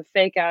 but it's a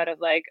fake out of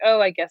like, oh,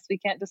 I guess we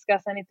can't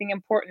discuss anything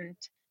important.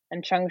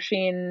 And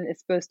Chengxin is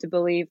supposed to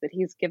believe that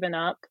he's given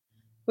up,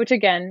 which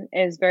again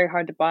is very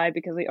hard to buy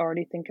because we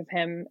already think of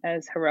him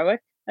as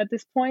heroic at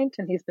this point,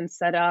 and he's been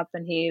set up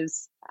and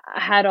he's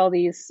had all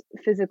these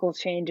physical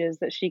changes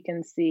that she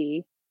can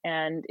see,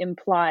 and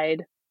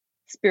implied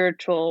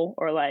spiritual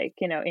or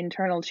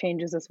internal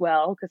changes as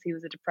well, because he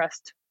was a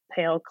depressed,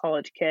 pale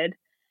college kid.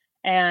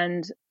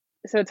 And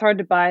so it's hard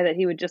to buy that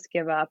he would just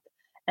give up.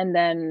 And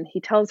then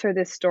he tells her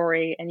this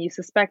story, and you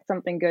suspect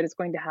something good is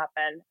going to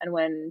happen. And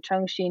when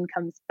Chengxin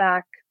comes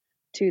back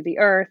to the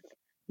Earth,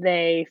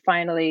 they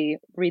finally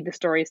read the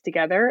stories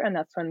together, and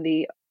that's when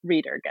the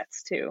reader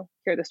gets to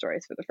hear the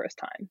stories for the first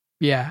time.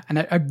 Yeah, and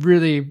I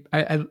really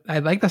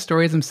like the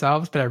stories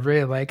themselves, but I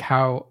really like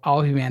how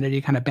all humanity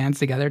kind of bands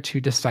together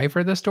to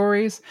decipher the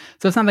stories.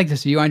 So it's not like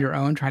just you on your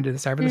own trying to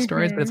decipher the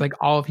stories, but it's like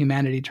all of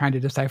humanity trying to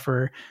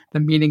decipher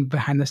the meaning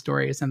behind the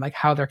stories and like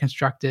how they're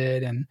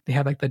constructed. And they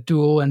have like the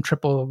dual and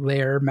triple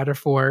layer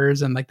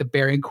metaphors and like the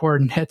bearing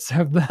coordinates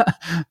of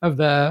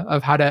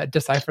how to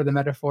decipher the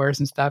metaphors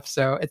and stuff.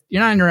 So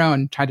you're not on your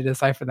own trying to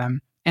decipher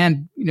them.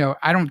 And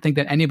I don't think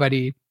that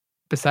anybody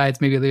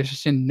besides maybe Liu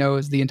Cixin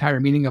knows the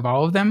entire meaning of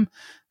all of them.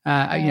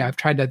 I've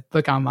tried to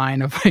look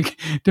online of like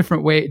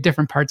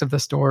different parts of the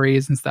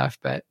stories and stuff.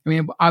 But I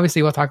mean,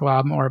 obviously we'll talk a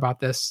lot more about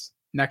this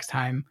next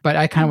time. But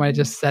I kind of want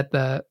to just set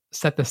the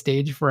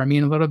stage for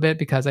Amin a little bit,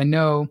 because I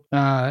know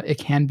it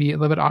can be a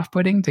little bit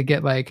off-putting to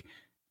get like,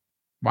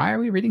 why are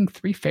we reading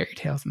 3 fairy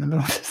tales in the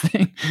middle of this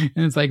thing?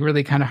 And it's like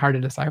really kind of hard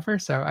to decipher.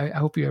 So I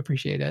hope you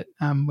appreciate it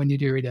when you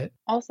do read it.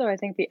 Also, I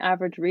think the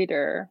average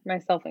reader,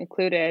 myself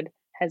included,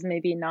 has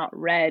maybe not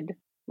read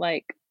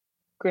like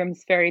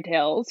Grimm's fairy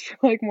tales for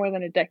like more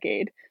than a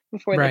decade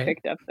before they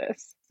picked up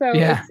this. So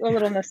it's a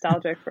little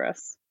nostalgic for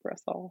us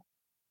all.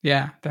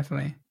 Yeah,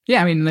 definitely.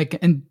 Yeah, I mean, like,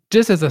 and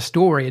just as a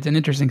story, it's an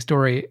interesting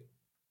story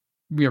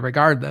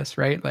regardless,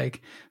 right?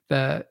 Like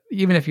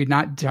even if you're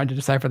not trying to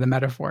decipher the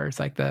metaphors,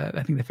 like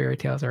I think the fairy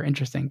tales are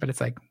interesting, but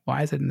it's like,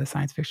 why is it in the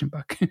science fiction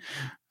book?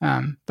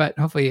 But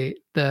hopefully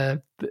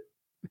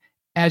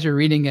as you're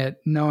reading it,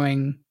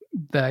 knowing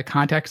the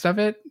context of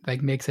it,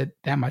 like makes it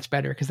that much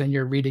better, because then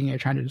you're reading it,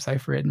 trying to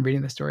decipher it and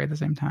reading the story at the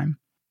same time.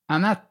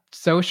 I'm not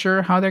so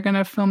sure how they're going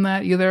to film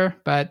that either,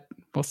 but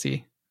we'll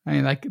see. I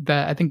mean, like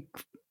I think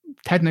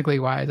technically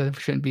wise, it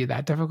shouldn't be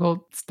that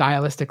difficult.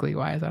 Stylistically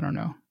wise, I don't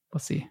know. We'll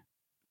see.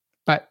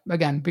 But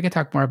again, we can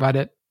talk more about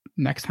it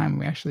next time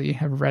we actually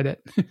have read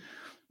it.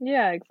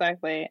 Yeah,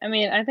 exactly. I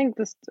mean, I think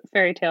the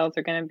fairy tales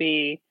are going to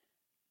be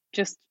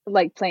just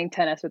like playing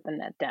tennis with the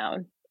net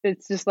down.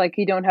 It's just like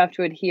you don't have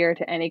to adhere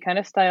to any kind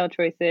of style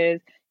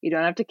choices. You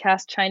don't have to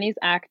cast Chinese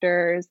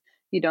actors.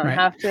 You don't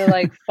have to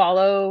like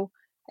follow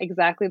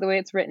exactly the way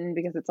it's written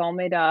because it's all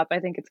made up. I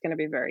think it's going to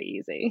be very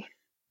easy.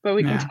 But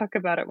we can talk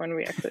about it when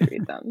we actually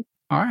read them.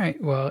 All right.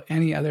 Well,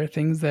 any other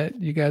things that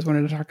you guys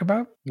wanted to talk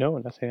about? No,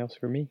 nothing else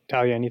for me.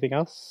 Talia, anything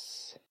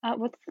else?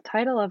 What's the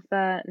title of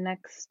the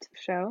next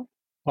show?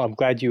 Well, I'm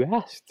glad you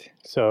asked.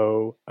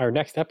 So our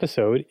next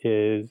episode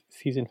is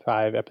Season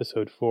 5,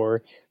 Episode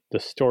 4, The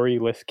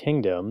Storyless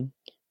Kingdom,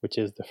 which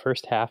is the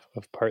first half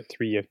of Part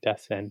 3 of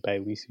Death's End by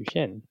Li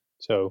Suxin.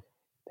 So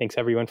thanks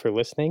everyone for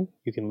listening.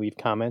 You can leave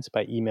comments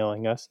by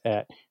emailing us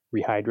at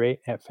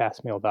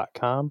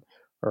rehydrate@fastmail.com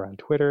or on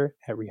Twitter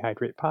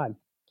 @RehydratePod.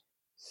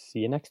 See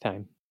you next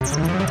time.